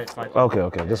 4, it's my turn.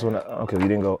 Okay. This one. Okay, we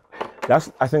didn't go.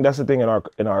 I think that's the thing in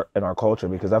our culture,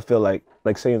 because I feel like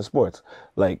say in sports,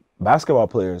 like basketball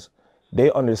players,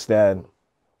 they understand.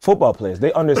 Football players,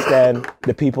 they understand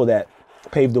the people that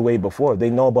paved the way before. They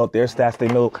know about their stats. They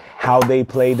know how they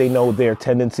play. They know their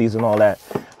tendencies and all that.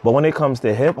 But when it comes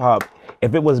to hip hop,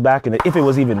 if it was if it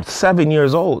was even 7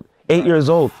 years old, 8 years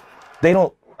old, they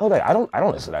don't. Oh, like, I don't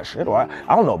listen to that shit. Or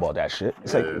I don't know about that shit.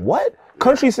 It's like, what?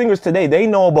 Country singers today, they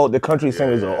know about the country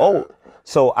singers of old.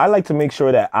 So I like to make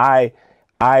sure that I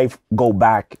go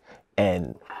back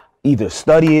and either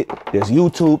study it. There's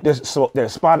YouTube. There's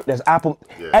Spotify. There's Apple.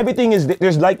 Everything is.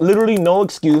 There's like literally no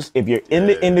excuse if you're in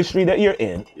the industry that you're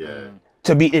in.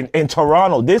 To be in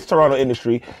Toronto, this Toronto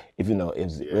industry, if you know,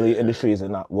 is it really industry, is it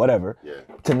not, whatever,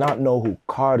 to not know who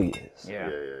Cardi is.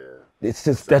 It's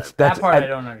just that's part I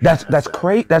don't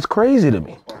understand. That's crazy to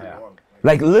me.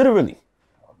 Like literally.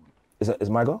 Is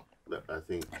my go? I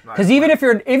think. Because even if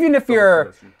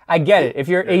you're, I get it. If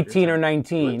you're 18 or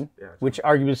 19, which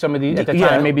arguably some of these at the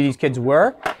time maybe these kids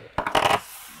were.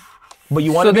 But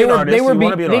you want to be an artist.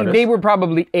 They were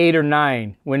probably 8 or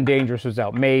 9 when Dangerous was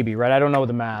out, maybe, right? I don't know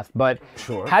the math, but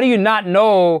how do you not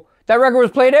know that record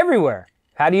was played everywhere?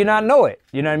 How do you not know it?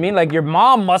 You know what I mean? Like your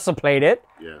mom must have played it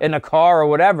in a car or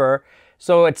whatever.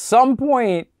 So at some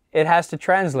point it has to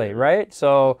translate, right?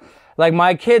 So like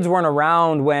my kids weren't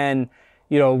around when,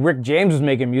 you know, Rick James was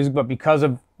making music, but because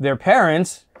of their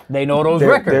parents, they know those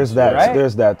records. There's that. Right?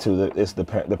 There's that too. It's the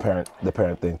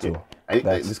parent thing too.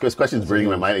 This question's bringing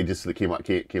my mind. It just came out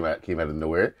of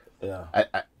nowhere. Yeah.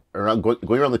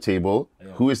 Going around the table,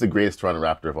 who is the greatest Toronto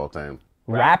Raptor of all time?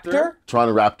 Raptor?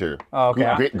 Toronto Raptor. Oh,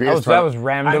 okay. That was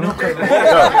random.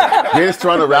 Greatest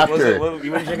Toronto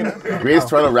Raptor. Greatest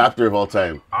Toronto Raptor of all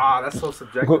time. That's so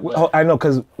subjective. I know,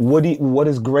 because what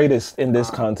is greatest in this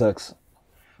context?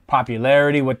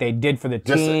 Popularity, what they did for the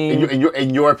team.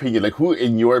 In your opinion, like who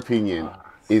in your opinion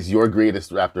is your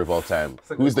greatest Raptor of all time?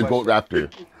 Who's the GOAT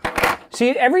Raptor?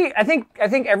 See, I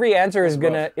think every answer is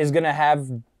gonna have.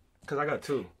 Because I got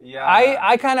 2. Yeah.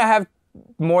 I kind of have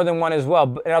more than one as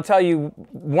well, and I'll tell you,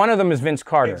 one of them is Vince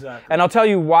Carter, and I'll tell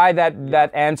you why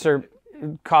that answer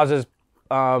causes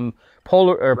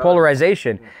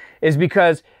polarization, is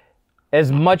because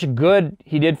as much good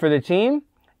he did for the team,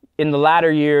 in the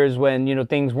latter years when, you know,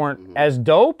 things weren't as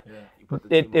dope,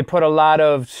 it put a lot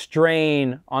of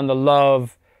strain on the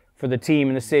love for the team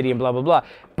and the city and blah, blah, blah.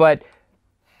 But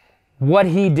what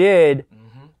he did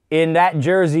in that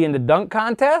jersey in the dunk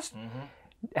contest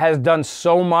has done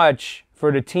so much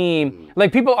for the team.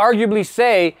 Like, people arguably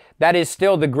say that is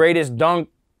still the greatest dunk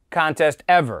contest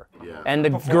ever, and the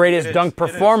greatest dunk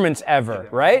performance ever,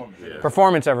 right?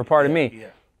 Performance ever, pardon me.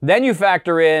 Then you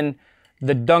factor in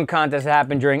the dunk contest that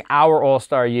happened during our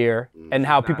All-Star year, and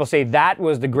how people say that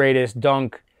was the greatest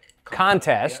dunk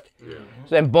contest.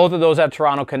 And both of those have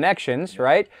Toronto connections,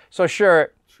 right? So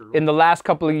sure, in the last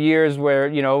couple of years where,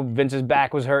 you know, Vince's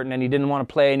back was hurting and he didn't want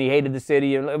to play and he hated the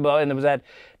city, and there was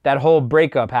that whole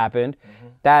breakup happened,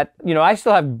 that, you know, I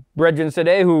still have brethren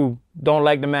today who don't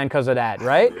like the man because of that,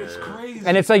 right? It's crazy.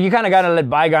 And it's like, you kind of got to let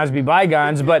bygones be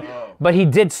bygones, but he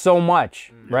did so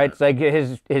much, right? It's like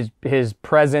his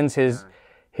presence, the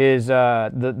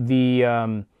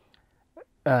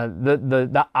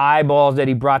eyeballs that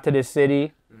he brought to this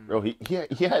city. Bro, he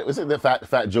had, was it the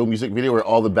Fat Joe music video where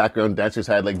all the background dancers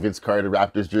had like Vince Carter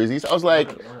Raptors jerseys? I was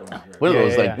like, what are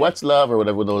those, like What's Love or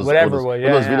whatever those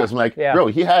videos. I'm like, bro,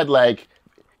 he had like,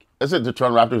 is it the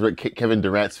Toronto Raptors were Kevin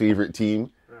Durant's favorite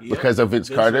team? Because of Vince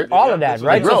Carter, all of that,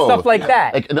 right? Like, bro, so stuff like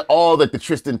that, like and all like the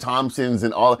Tristan Thompsons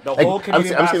and all. The whole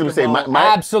Canadian I'm just gonna say,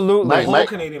 absolutely, the whole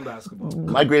Canadian basketball.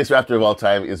 My greatest Raptor of all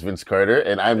time is Vince Carter,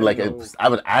 and I'm like,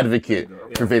 I'm an advocate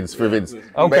for Vince.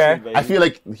 Okay, but I feel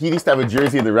like he needs to have a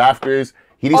jersey of the Rafters.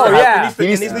 He needs to have. He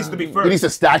needs to be first. He needs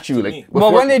a statue. Like,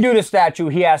 well, when they do the statue,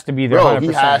 he has to be there. Bro, 100%.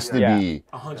 he has to be.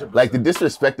 100%. Like the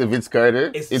disrespect of Vince Carter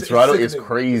in Toronto is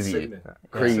crazy,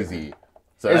 crazy.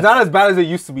 So it's not as bad as it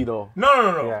used to be, though.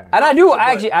 No. Yeah. And I do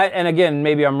actually, and again,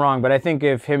 maybe I'm wrong, but I think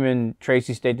if him and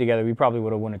Tracy stayed together, we probably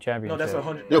would have won a championship. No, that's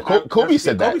 100. Yo, Kobe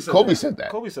said that. Kobe said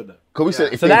that. Kobe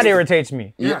said. So that irritates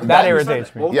me. Yeah, that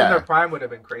irritates me. Both in their prime would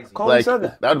have been crazy. Kobe said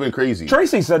that. That would have been crazy.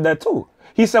 Tracy said that too.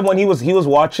 He said when he was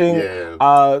watching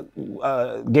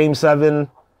Game 7,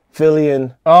 Philly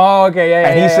and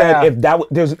and he said if that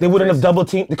they wouldn't have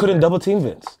they couldn't double team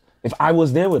Vince. If I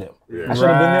was there with him, I should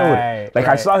have been there with him. Like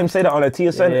I saw him say that on a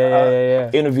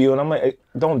TSN interview, and I'm like,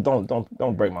 don't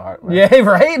break my heart, man. Yeah,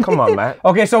 right. Come on, man.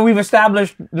 Okay, so we've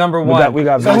established number one. We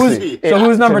got so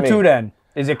who's number two then?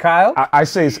 Is it Kyle? I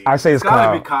say it's Kyle.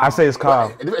 I say it's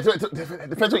Kyle. It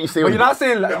depends what you say. But you're not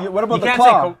saying. What about the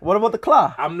claw? What about the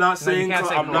claw? I'm not saying.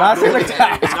 I'm not saying like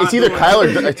that. It's either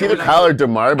Kyle or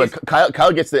DeMar, but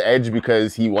Kyle gets the edge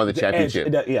because he won the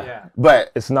championship. Yeah,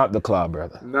 but it's not the claw,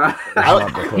 brother.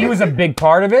 He was a big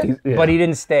part of it, but he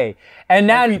didn't stay. And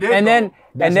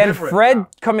then Fred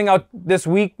coming out this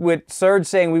week with Serge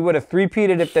saying we would have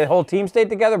three-peated if the whole team stayed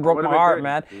together broke my heart,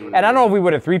 man. And I don't know if we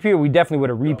would have three-peated, we definitely would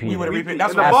have repeated. We would have repeated.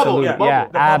 That's the absolutely. bubble. Yeah,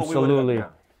 absolutely.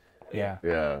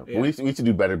 Yeah. We need to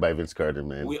do better by Vince Carter,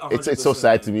 man. It's so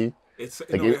sad to me. It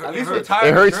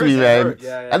hurts me, man.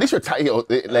 At least we're tired.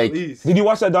 Like, did you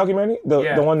watch that documentary?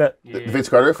 The one that the Vince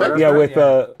Carter effect? Yeah, with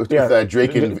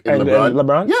Drake and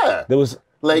LeBron. Yeah, there was.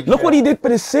 Like, look what he did for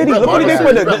the city. Look what he did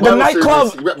for the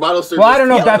nightclub. Well, I don't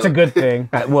know if that's a good thing.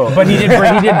 Well, but he did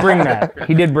bring that.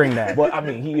 He did bring that. But I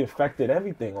mean, he affected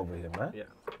everything over here, man. Yeah.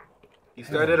 He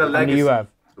started a legacy. You have.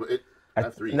 I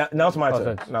have 3. Now it's my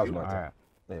turn. Now it's my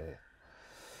turn.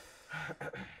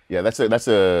 Yeah, that's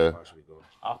a.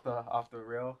 Off the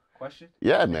real question.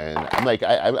 Yeah, man. I'm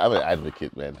an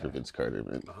advocate, man, for Vince Carter,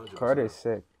 man. Carter's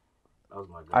sick.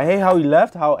 I hate how he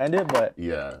left, how it ended, but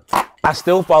yeah. I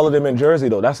still followed him in Jersey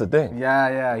though. That's the thing.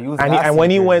 Yeah. He was. And when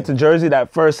he went to Jersey the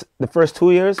first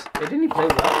 2 years, didn't he play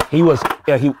well? He was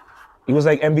he was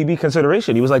like MVP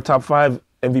consideration. He was like top 5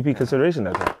 MVP consideration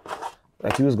that time.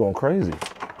 Like he was going crazy.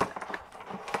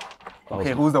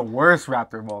 Okay, who's the worst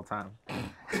Raptor of all time?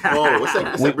 Oh, what's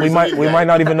that? We might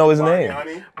not even know his name.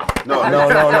 No.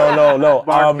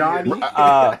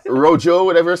 Rojo,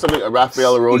 whatever, something.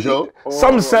 Rafael Rojo.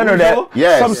 Some center that.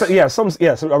 Yes.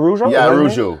 Arujo. Yeah,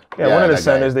 Arujo. Yeah, one of the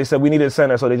centers. They said we needed a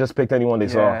center, so they just picked anyone they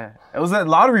saw. It was a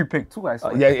lottery pick too. I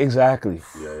saw. Yeah, exactly.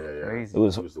 Yeah. Crazy. It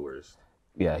was the worst.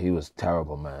 Yeah, he was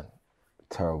terrible, man.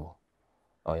 Terrible.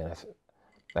 Oh yeah,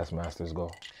 that's Master's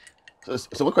goal. So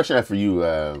one question I have for you,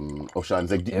 O'Shaun,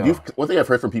 is like, one thing I've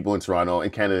heard from people in Toronto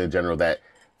and Canada in general, that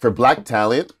for black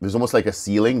talent, there's almost like a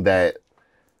ceiling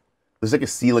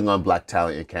on black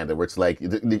talent in Canada, where it's like,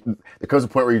 there comes a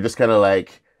point where you're just kind of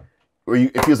like,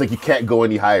 it feels like you can't go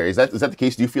any higher. Is that the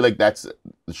case? Do you feel like that's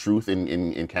the truth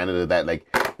in Canada, that like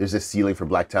there's a ceiling for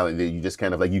black talent that you just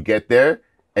kind of like, you get there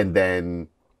and then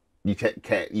you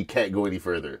can't go any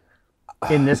further?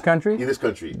 In this country? In this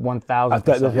country. 1,000%. I thought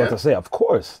that's what to say. Of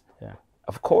course. Yeah.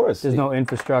 Of course. There's no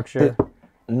infrastructure.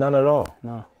 None at all.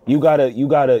 No. You gotta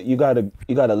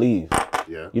leave.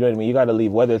 Yeah. You know what I mean? You gotta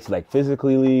leave, whether it's like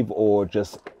physically leave or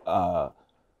just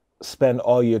spend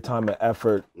all your time and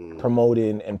effort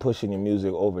promoting and pushing your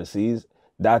music overseas.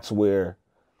 That's where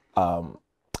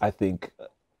I think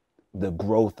the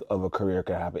growth of a career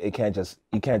can happen. You can't just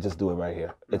do it right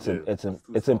here.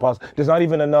 It's impossible. There's not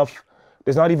even enough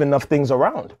there's not even enough things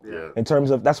around. Yeah. In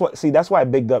terms of, that's why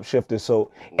Big Up Shift is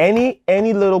so, any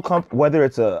little whether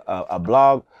it's a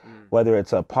blog, whether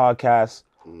it's a podcast,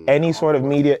 any sort of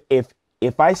media,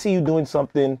 if I see you doing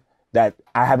something that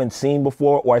I haven't seen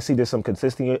before, or I see there's some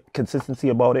consistency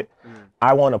about it,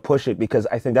 I want to push it, because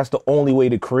I think that's the only way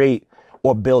to create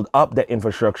or build up that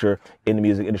infrastructure in the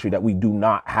music industry that we do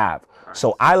not have.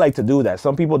 So I like to do that.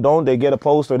 Some people don't. They get a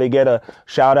post or they get a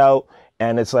shout out,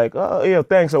 and it's like, oh yeah,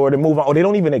 thanks, or they move on, or they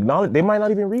don't even acknowledge. They might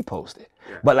not even repost it.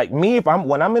 But like me,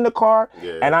 when I'm in the car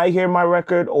and I hear my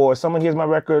record, or someone hears my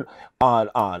record on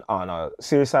a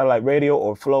Sirius satellite radio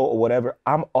or Flow or whatever,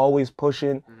 I'm always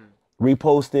pushing,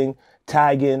 reposting,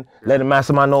 tagging, letting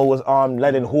Mastermind know what's on,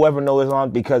 letting whoever know is on,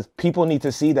 because people need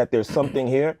to see that there's something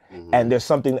here, and there's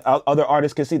something, other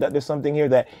artists can see that there's something here,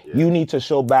 that you need to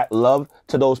show back love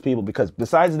to those people, because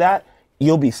besides that,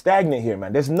 you'll be stagnant here,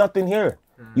 man. There's nothing here.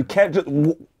 You can't just,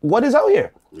 what is out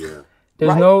here? Yeah.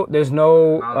 There's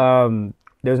no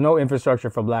infrastructure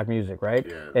for black music, right?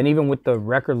 Yeah. And even with the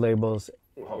record labels,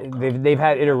 they've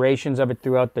had iterations of it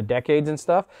throughout the decades and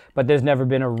stuff, but there's never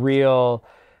been a real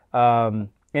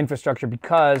infrastructure,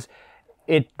 because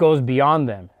it goes beyond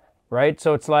them, right?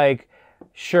 So it's like,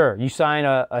 sure, you sign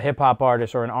a hip hop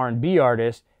artist or an R&B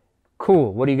artist,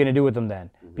 cool. What are you going to do with them then?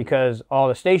 Because all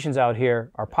the stations out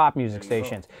here are pop music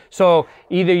stations. So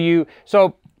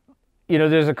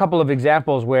there's a couple of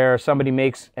examples where somebody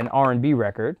makes an R&B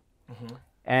record,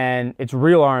 and it's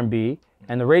real R&B,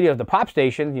 and the pop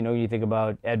stations, you think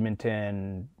about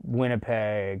Edmonton,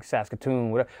 Winnipeg,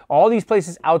 Saskatoon, whatever, all these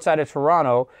places outside of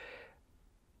Toronto,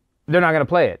 they're not going to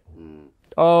play it.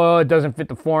 Oh, it doesn't fit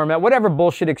the format, whatever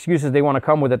bullshit excuses they want to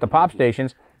come with at the pop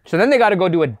stations. So then they got to go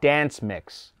do a dance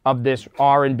mix of this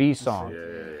R&B song.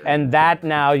 And that,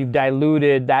 now you've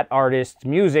diluted that artist's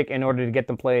music in order to get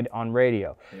them played on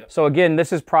radio. So again,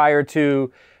 this is prior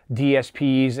to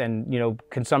DSPs and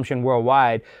consumption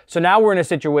worldwide. So now we're in a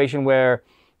situation where,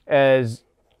 as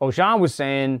O'Shaun was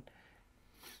saying,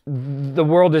 the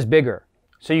world is bigger.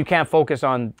 So you can't focus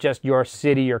on just your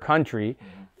city, your country.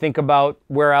 Think about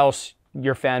where else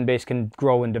your fan base can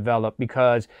grow and develop,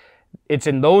 because it's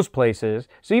in those places.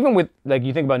 So even with, like,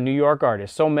 you think about New York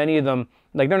artists, so many of them,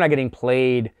 like, they're not getting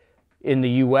played in the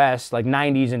US, like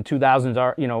 90s and 2000s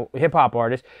are, hip hop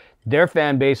artists. Their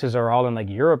fan bases are all in like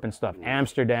Europe and stuff,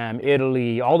 Amsterdam,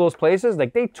 Italy, all those places.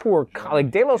 Like they tour,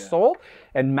 like De La Soul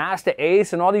and Master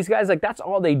Ace and all these guys, like that's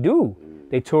all they do.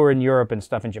 They tour in Europe and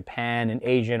stuff, in Japan and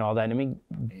Asia and all that. I mean,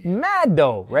 mad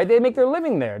though, right? They make their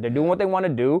living there. They're doing what they want to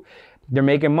do. They're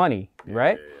making money,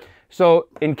 right? So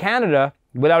in Canada,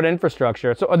 without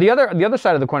infrastructure, so the other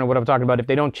side of the coin of what I'm talking about, if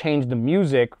they don't change the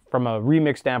music from a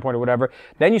remix standpoint or whatever,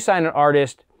 then you sign an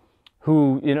artist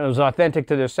who is authentic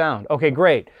to their sound. Okay,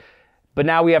 great. But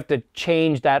now we have to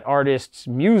change that artist's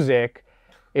music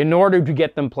in order to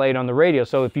get them played on the radio.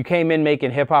 So if you came in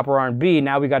making hip hop or R&B,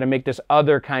 now we got to make this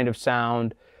other kind of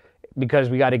sound because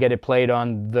we got to get it played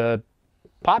on the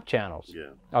pop channels. Yeah.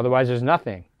 Otherwise, there's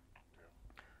nothing.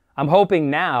 I'm hoping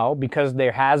now, because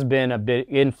there has been a bit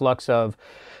influx of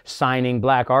signing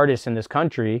black artists in this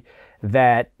country,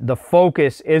 that the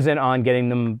focus isn't on getting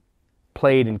them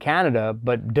played in Canada,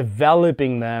 but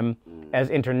developing them as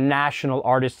international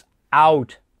artists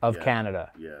out of Canada,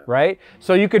 right?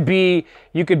 So you could be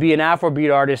an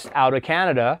Afrobeat artist out of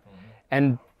Canada,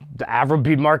 and the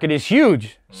Afrobeat market is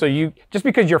huge. So just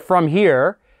because you're from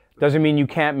here doesn't mean you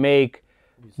can't make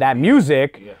that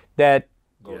music that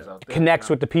connects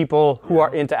with the people who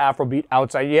are into Afrobeat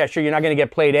outside. Yeah, sure, you're not going to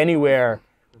get played anywhere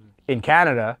in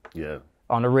Canada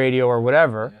on the radio or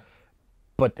whatever.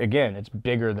 But again, it's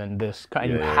bigger than this.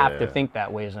 You have to think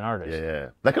that way as an artist.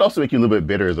 Yeah. That could also make you a little bit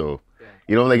bitter, though.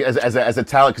 Like as a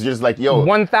talent, because you're just like, yo.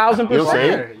 1,000%. You know what I'm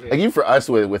saying? Like even for us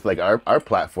with like our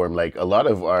platform, like a lot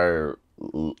of our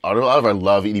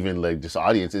love, even like just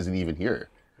audience, isn't even here.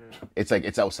 It's like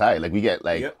it's outside. Like we get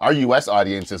like our US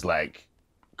audience is like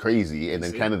crazy, and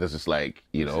then Canada's just like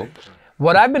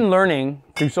What I've been learning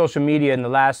through social media in the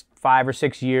last 5 or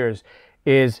 6 years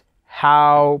is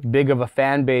how big of a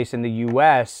fan base in the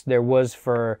US there was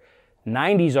for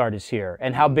 90s artists here,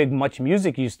 and how big Much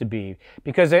Music used to be.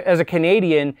 Because as a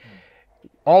Canadian,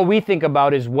 all we think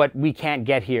about is what we can't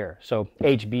get here. So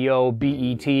HBO,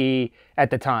 BET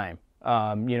at the time,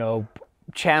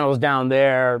 channels down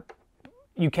there,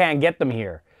 you can't get them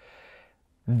here.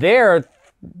 They're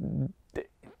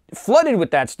flooded with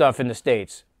that stuff in the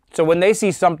States. So when they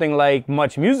see something like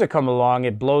Much Music come along,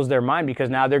 it blows their mind,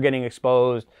 because now they're getting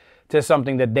exposed to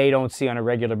something that they don't see on a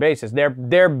regular basis.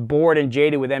 They're bored and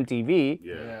jaded with MTV.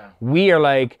 Yeah. We are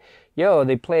like, yo,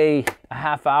 they play a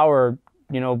half hour,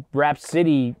 Rap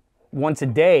City once a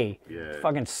day.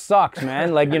 Fucking sucks,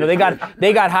 man. Like, you know, they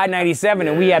got Hot 97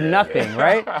 and we have nothing,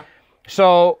 right?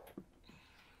 So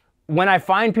when I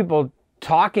find people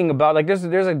talking about, like, there's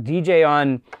a DJ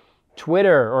on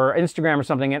Twitter or Instagram or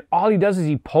something, and all he does is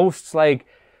he posts like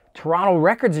Toronto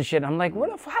records and shit. I'm like, how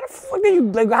the fuck do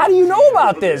you, like, how do you know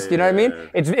about this? You know what I mean?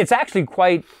 It's actually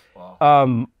quite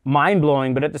mind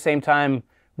blowing, but at the same time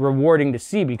rewarding to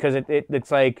see, because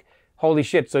it's like, holy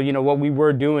shit. So, you know, what we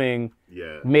were doing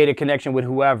made a connection with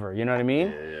whoever, you know what I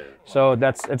mean? So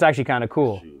it's actually kind of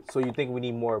cool. So you think we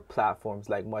need more platforms,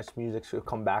 like Much Music should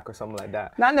come back or something like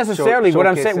that? Not necessarily. What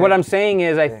I'm saying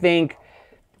is, I think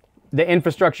the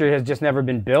infrastructure has just never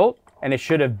been built, and it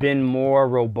should have been more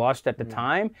robust at the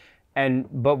time.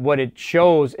 But what it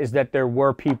shows is that there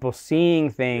were people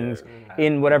seeing things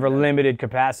in whatever limited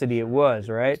capacity it was,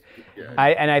 right?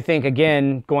 I think,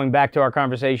 again, going back to our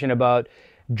conversation about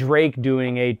Drake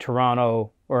doing a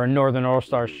Toronto or a Northern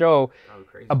All-Star show,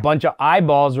 a bunch of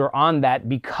eyeballs were on that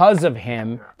because of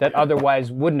him that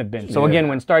otherwise wouldn't have been. So again,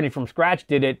 when Starting From Scratch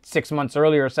did it 6 months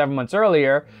earlier or 7 months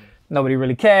earlier, nobody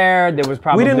really cared. There was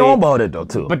probably... We didn't know about it though,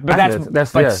 too. But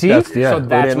that's my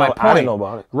point. I didn't know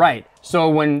about it. Right. So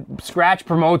when Scratch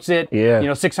promotes it, you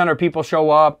know, 600 people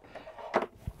show up,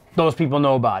 those people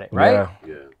know about it, right?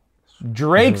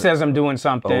 Drake says I'm doing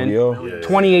something,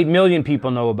 28 million people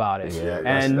know about it.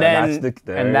 And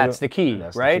that's the key,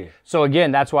 right? So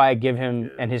again, that's why I give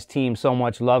him and his team so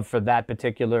much love for that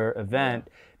particular event,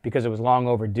 because it was long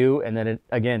overdue, and then it,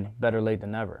 again, better late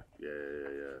than never.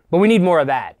 But we need more of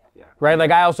that, right? Like,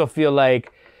 I also feel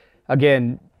like,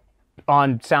 again,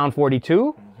 on Sound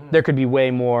 42, there could be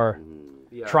way more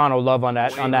Toronto love on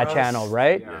that channel,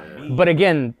 right? But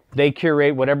again, they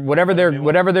curate whatever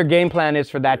their game plan is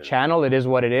for that channel. It is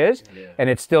what it is, and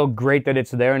it's still great that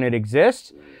it's there and it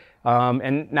exists.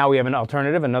 And now we have an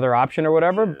alternative, another option or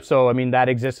whatever. So I mean, that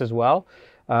exists as well.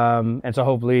 And so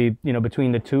hopefully, you know,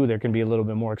 between the two, there can be a little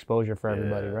bit more exposure for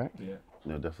everybody, right?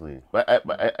 No, definitely. But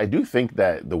I do think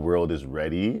that the world is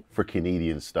ready for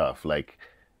Canadian stuff, like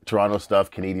Toronto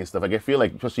stuff, Canadian stuff. Like, I feel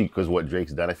like, especially because what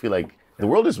Drake's done, I feel like the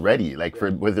world is ready. Like,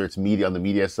 for whether it's media, on the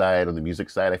media side, on the music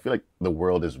side, I feel like the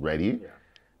world is ready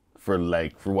for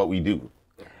what we do.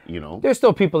 You know, there's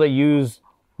still people that use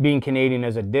being Canadian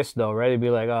as a diss, though, right? They'd be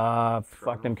like,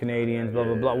 fuck them Canadians, blah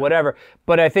blah blah, whatever.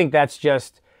 But I think that's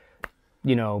just,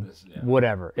 you know,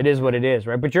 whatever. It is what it is,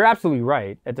 right? But you're absolutely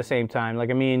right at the same time. Like,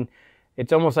 I mean,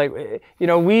 it's almost like, you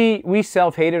know, we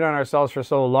self-hated on ourselves for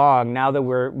so long. Now that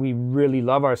we really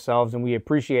love ourselves and we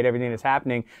appreciate everything that's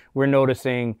happening, we're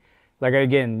noticing, like,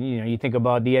 again, you know, you think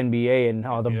about the NBA and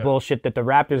all the bullshit that the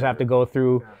Raptors have to go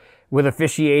through with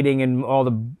officiating and all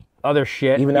the other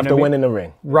shit. Even after winning the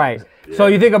ring. Right. So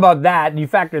you think about that, you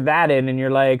factor that in, and you're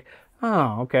like,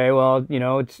 oh, okay, well, you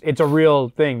know, it's a real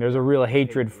thing. There's a real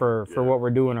hatred for what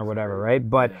we're doing or whatever, right?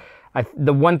 But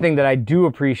the one thing that I do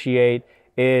appreciate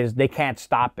is they can't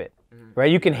stop it,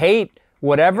 right? You can hate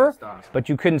whatever, but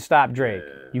you couldn't stop Drake.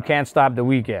 You can't stop The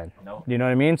Weeknd. You know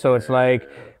what I mean? So it's like,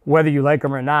 whether you like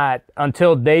them or not,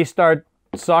 until they start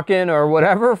sucking or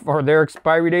whatever, or their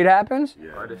expiry date happens,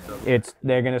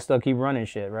 they're gonna still keep running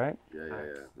shit, right?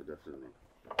 Definitely.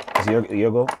 Is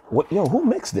your go? What? Yo, who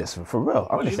mixed this for real?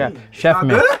 Chef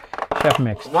mix. Chef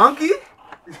mix. Wonky?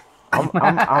 I'm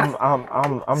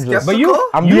just. But you.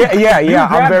 I'm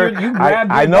I'm very.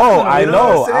 I know. I know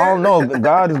know. what I'm I don't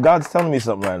know. God's telling me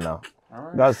something right now.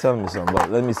 God's telling me something. But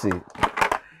let me see.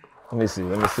 Let me see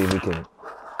if we can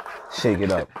shake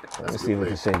it up. Let me see if we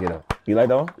can shake it up. You like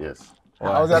that one? Yes.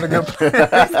 I was at a good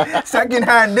play. Second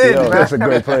hand did, Yo, man. that's a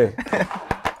great play.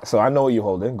 So I know what you're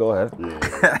holding. Go ahead.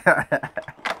 Yeah.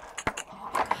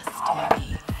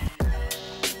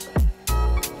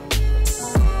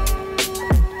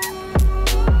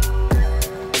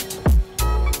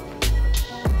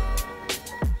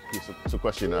 So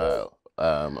question,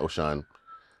 O'Shaun.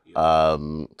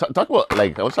 Talk about,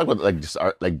 like, I want to talk about, like, just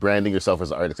art, like branding yourself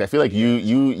as an artist. I feel like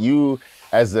you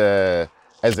as an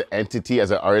entity,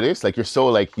 as an artist, like, you're so,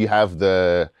 like, you have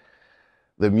the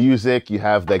music, you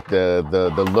have, like,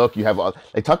 the look, you have all,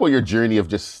 like, talk about your journey of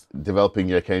just developing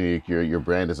your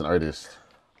brand as an artist.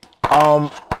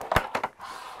 Hold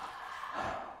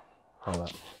on.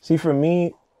 See, for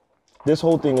me, this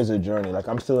whole thing is a journey. Like,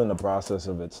 I'm still in the process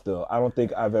of it still. I don't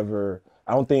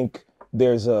think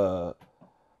there's a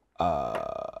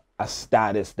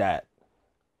status that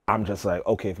I'm just like,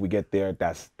 okay, if we get there,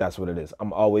 that's what it is.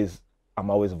 I'm always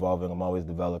evolving, I'm always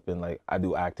developing. Like, I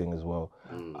do acting as well.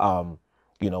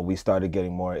 You know, we started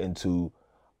getting more into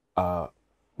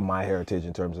my heritage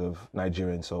in terms of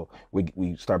Nigerian, so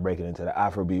we start breaking into the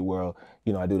Afro Beat world.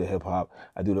 You know, I do the hip hop,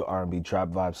 I do the R&B trap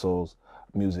vibe souls.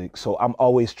 music. So I'm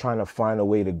always trying to find a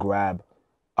way to grab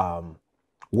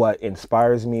what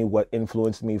inspires me, what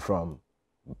influenced me from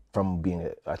being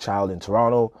a child in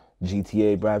Toronto,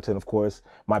 GTA, Brampton, of course.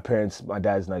 My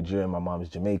dad's Nigerian, my mom is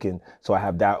Jamaican. So I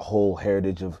have that whole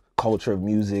heritage of culture, of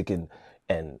music, and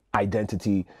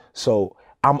identity. So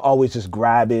I'm always just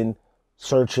grabbing,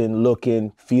 searching,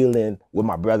 looking, feeling with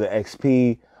my brother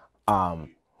XP. And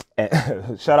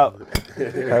shout out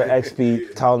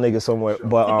XP, tall nigga somewhere.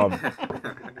 But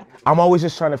I'm always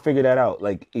just trying to figure that out.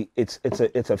 Like it's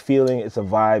a feeling, it's a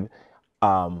vibe.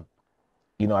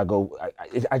 You know,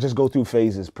 I just go through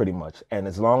phases pretty much. And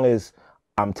as long as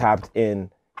I'm tapped in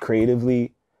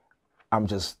creatively, I'm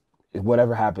just,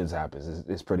 whatever happens, happens.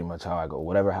 It's pretty much how I go.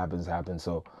 Whatever happens, happens.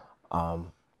 So,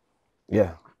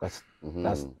 yeah, that's what it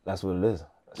is. That's what it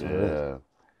is.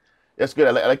 That's good.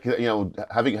 I like you know,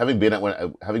 having been at one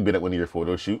of your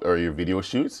photo shoot or your video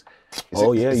shoots.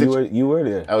 You were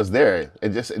there. I was there,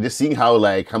 and just seeing how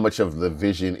much of the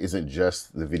vision isn't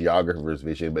just the videographer's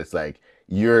vision, but it's like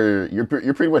you're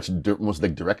pretty much almost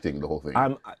like directing the whole thing.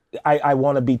 I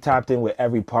want to be tapped in with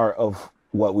every part of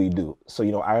what we do. So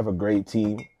you know, I have a great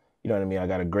team. You know what I mean? I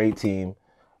got a great team.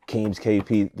 Keems,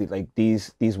 KP, like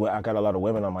these. I got a lot of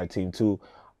women on my team too,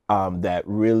 that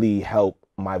really help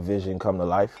my vision come to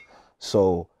life.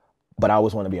 So, but I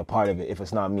always want to be a part of it. If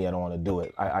it's not me, I don't want to do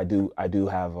it. I do give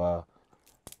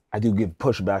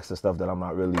pushbacks to stuff that I'm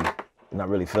not really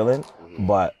feeling,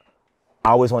 but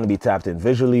I always want to be tapped in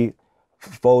visually,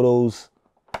 photos,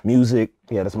 music.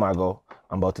 Yeah, that's my goal.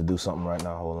 I'm about to do something right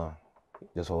now. Hold on.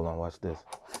 Just hold on. Watch this.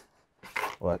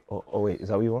 What? Oh wait, is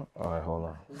that what you want? All right, hold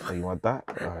on. Oh, you want that?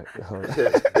 All right.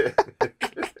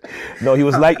 No, you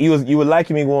were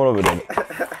liking me going over there.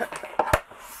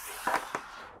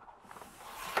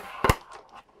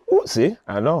 Ooh, see,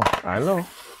 I know.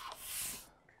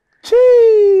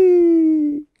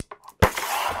 Chee.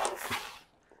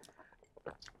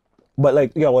 But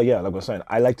like I was saying,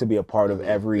 I like to be a part of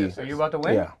every. Are you about to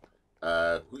win? Yeah.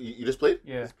 You just played?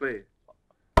 Yeah. Just play.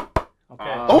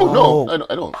 Okay. Oh no,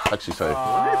 I don't. Actually, sorry.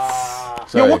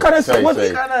 Yo, what kind of? Sorry.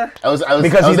 I was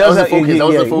Because he does that. That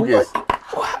was the focus.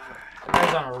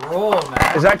 Guy's on a roll,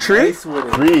 man. Is that tree?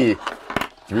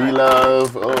 Three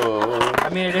love. Oh. I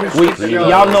mean, it is.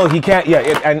 Y'all know he can't.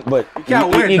 Yeah, but he can't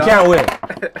win, He dog. can't win.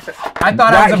 I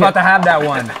thought I was about to have that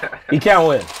one. He can't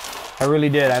win. I really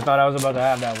did. I thought I was about to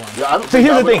have that one. Yeah, So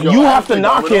here's the thing: you have to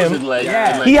knock him.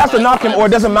 He has to knock him, or it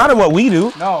doesn't matter what we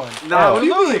do. No. Nah, what do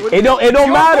you mean? It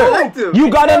don't matter. collective. You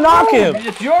gotta knock him.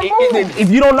 It's your move. If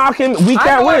you don't knock him, we I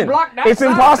can't know I win. blocked that It's side.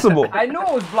 impossible. I knew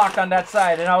it was blocked on that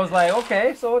side, and I was like,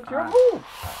 okay, so it's your move.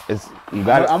 You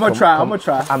got. I'm gonna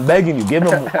try. I'm begging you, give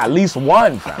him at least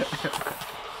one, fam.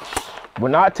 We're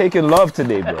not taking love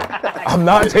today, bro. I'm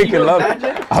not taking love.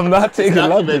 I'm not taking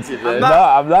love today.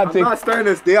 I'm not starting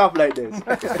this day off like this.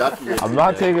 I'm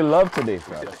not taking love today,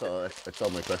 fam. That's all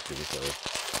my questions. So.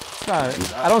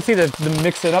 I don't see the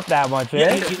mix it up that much,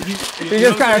 Yeah, right? You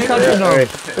just kind of touching them.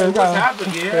 What's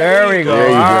happened here? There we go. There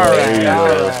you All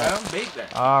go. right. Make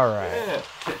that. All right.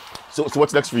 So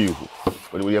what's next for you?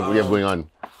 What do you have going on?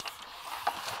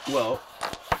 Well,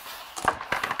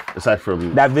 Aside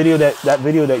from That video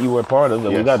that you were part of,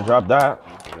 we Yes. gotta drop that.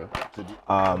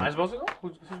 Am I supposed to go?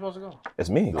 Who's supposed to go? It's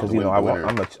me, because The you know winner.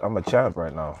 I'm a champ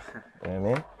right now. You know what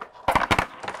I mean?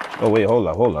 Oh wait, hold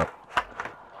up.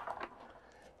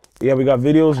 Yeah, we got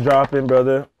videos dropping,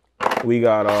 brother. We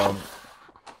got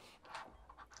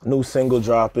new single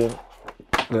dropping.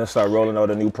 Gonna start rolling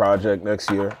out a new project next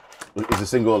year. is the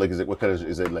single like what kind of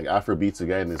is it like Afro Beats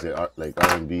again? Is it like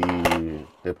R&B,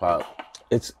 hip hop?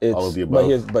 It's All of the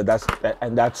above. but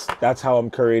that's how I'm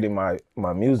curating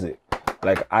my music.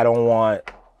 Like I don't want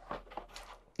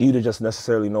you to just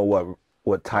necessarily know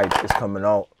what type is coming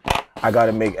out. I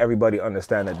gotta make everybody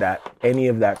understand that any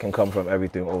of that can come from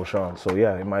EverythingOShauN. So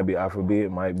yeah, it might be Afrobeat,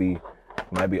 it might be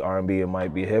R&B, it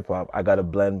might be hip hop. I gotta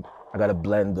blend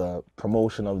the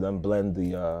promotion of them, blend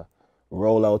the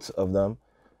rollouts of them,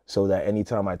 so that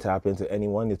anytime I tap into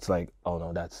anyone, it's like, oh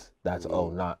no, that's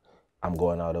not I'm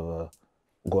going out of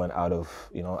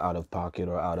pocket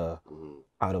or out of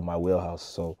my wheelhouse.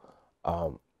 So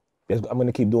I'm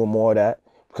gonna keep doing more of that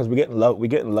because we're getting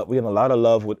a lot of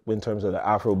love in terms of the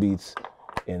Afro Beats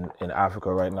in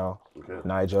Africa right now. Okay.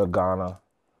 Niger, Ghana,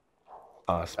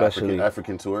 especially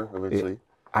African tour eventually.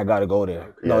 I gotta go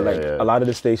there. A lot of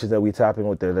the stations that we tap in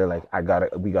with they're like,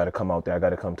 we gotta come out there. I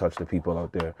gotta come touch the people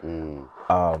out there.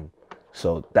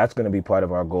 So that's gonna be part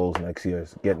of our goals next year,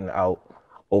 is getting out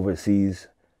overseas,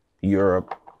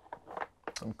 Europe,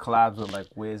 Some collabs with like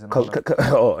Wiz and all that.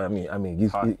 Oh, I mean, you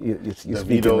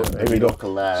speaking of Davido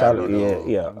collab. Shout out,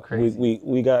 yeah.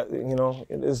 We got, you know,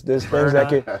 there's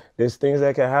things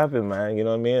that can happen, man. You know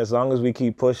what I mean? As long as we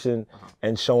keep pushing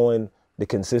and showing the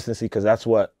consistency, because that's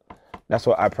what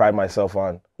I pride myself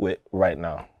on with right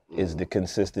now is the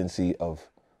consistency of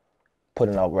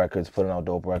putting out records, putting out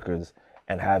dope records,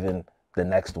 and having the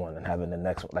next one and having the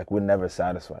next one. Like, we're never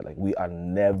satisfied. Like, we are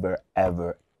never,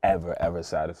 ever, ever, ever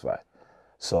satisfied.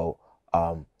 So,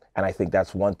 and I think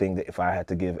that's one thing that if I had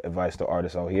to give advice to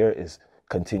artists out here is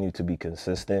continue to be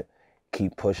consistent,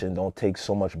 keep pushing, don't take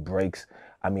so much breaks.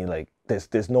 I mean, like,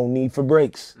 there's no need for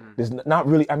breaks. There's not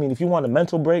really, I mean, if you want a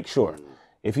mental break, sure.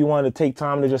 If you want to take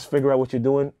time to just figure out what you're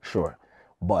doing, sure.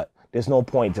 But there's no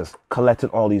point just collecting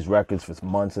all these records for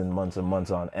months and months and months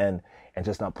on end and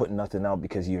just not putting nothing out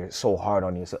because you're so hard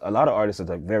on yourself. A lot of artists are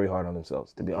like very hard on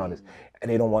themselves, to be honest. And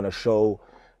they don't want to show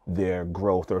their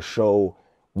growth or show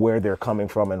where they're coming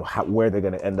from and where they're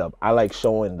going to end up. I like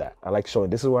showing that. I like showing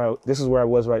this is where I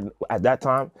was right at that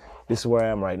time. This is where I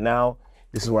am right now.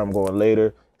 This is where I'm going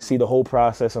later. See the whole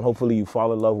process, and hopefully you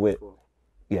fall in love with,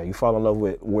 you fall in love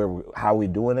with how we're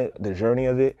doing it, the journey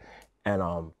of it, and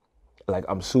like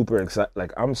I'm super excited.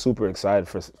 Like I'm super excited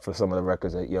for some of the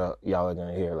records that y'all are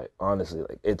gonna hear. Like honestly,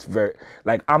 like it's very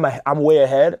like I'm way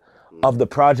ahead of the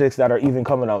projects that are even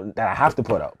coming out that I have to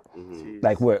put out.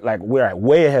 Like we're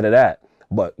way ahead of that.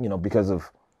 But, you know, because of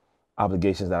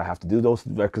obligations that I have to do, those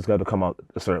records got to come out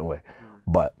a certain way.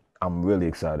 But I'm really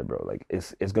excited, bro. Like,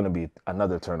 it's going to be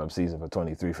another turn-up season for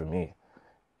 23 for me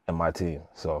and my team.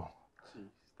 So,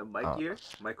 the Mike year,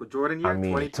 Michael Jordan year, I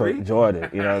mean, 23. Jordan,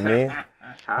 you know what I mean?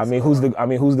 I mean,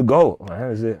 who's the GOAT?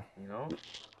 Man, is it? You know?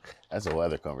 That's a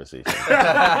weather conversation.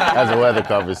 That's a weather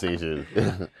conversation.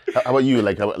 How about you?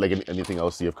 Like, anything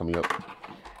else you have coming up?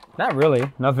 Not really.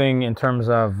 Nothing in terms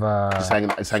of just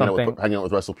hanging out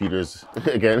with Russell Peters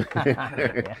again.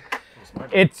 Yeah.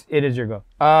 It is your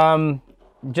go.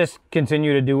 Just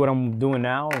continue to do what I'm doing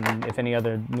now, and if any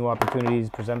other new opportunities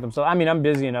present themselves. I mean, I'm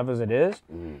busy enough as it is,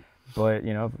 but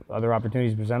you know, if other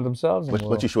opportunities present themselves.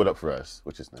 But you showed up for us,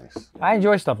 which is nice. I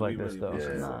enjoy stuff like this, though.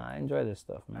 Yeah. Nah, I enjoy this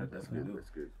stuff, man. That's good. That's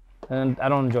good. And I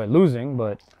don't enjoy losing,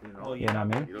 but you know what I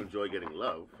mean. You don't enjoy getting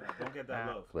love. Don't get that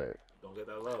love. But Don't get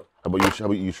that love. how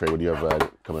about you, Trey? What do you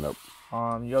have coming up?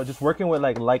 Just working with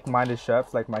like-minded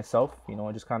chefs like myself, you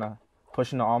know, just kind of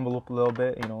pushing the envelope a little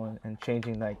bit, you know, and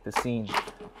changing like the scene,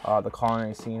 the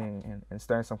culinary scene, and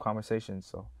starting some conversations.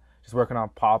 So just working on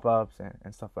pop-ups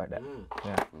and stuff like that.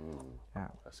 Yeah,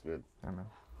 That's good. I know.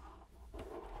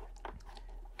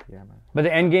 Yeah, man. But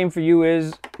the end game for you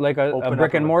is like a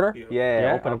brick and mortar.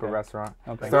 Yeah, open up a restaurant.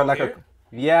 Start like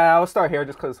I would start here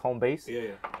just because it's home base.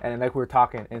 Yeah. And like we were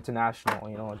talking, international,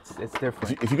 you know, it's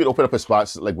different. If you could open up a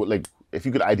spot, if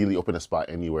you could ideally open a spot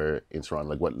anywhere in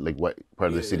Toronto, what part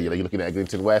of the city? Like you're looking at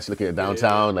Eglinton West, you're looking at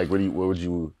downtown. Like where would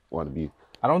you want to be?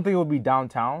 I don't think it would be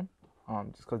downtown,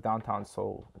 just because downtown is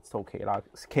so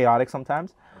chaotic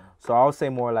sometimes. So I would say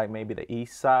more like maybe the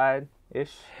east side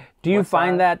ish. Do you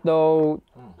find that though,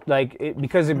 like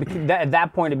at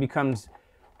that point it becomes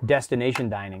destination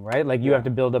dining, right? Like you have to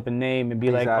build up a name and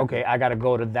be like, okay, I got to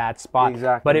go to that spot.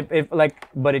 Exactly.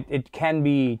 But it can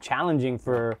be challenging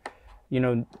for, you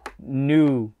know,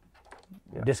 new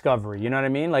discovery. You know what I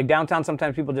mean? Like downtown,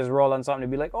 sometimes people just roll on something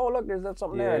and be like, oh look, there's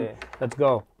something there. And let's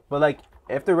go. But like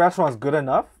if the restaurant's good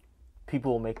enough,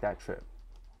 people will make that trip.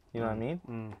 You know what I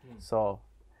mean? So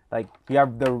like you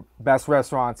have the best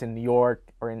restaurants in New York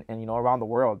or in you know around the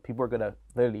world. People are gonna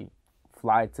literally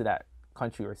fly to that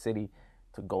country or city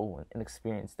to go and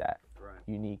experience that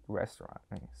unique restaurant.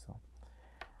 Right? So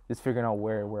just figuring out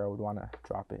where I would want to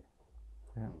drop it.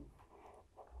 Yeah.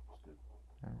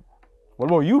 What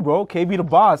about you, bro? KB the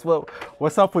boss.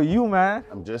 What's up with you, man?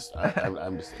 I'm just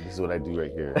this is what I do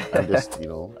right here. I'm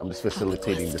just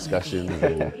facilitating discussions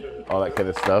and all that kind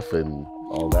of stuff and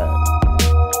all that.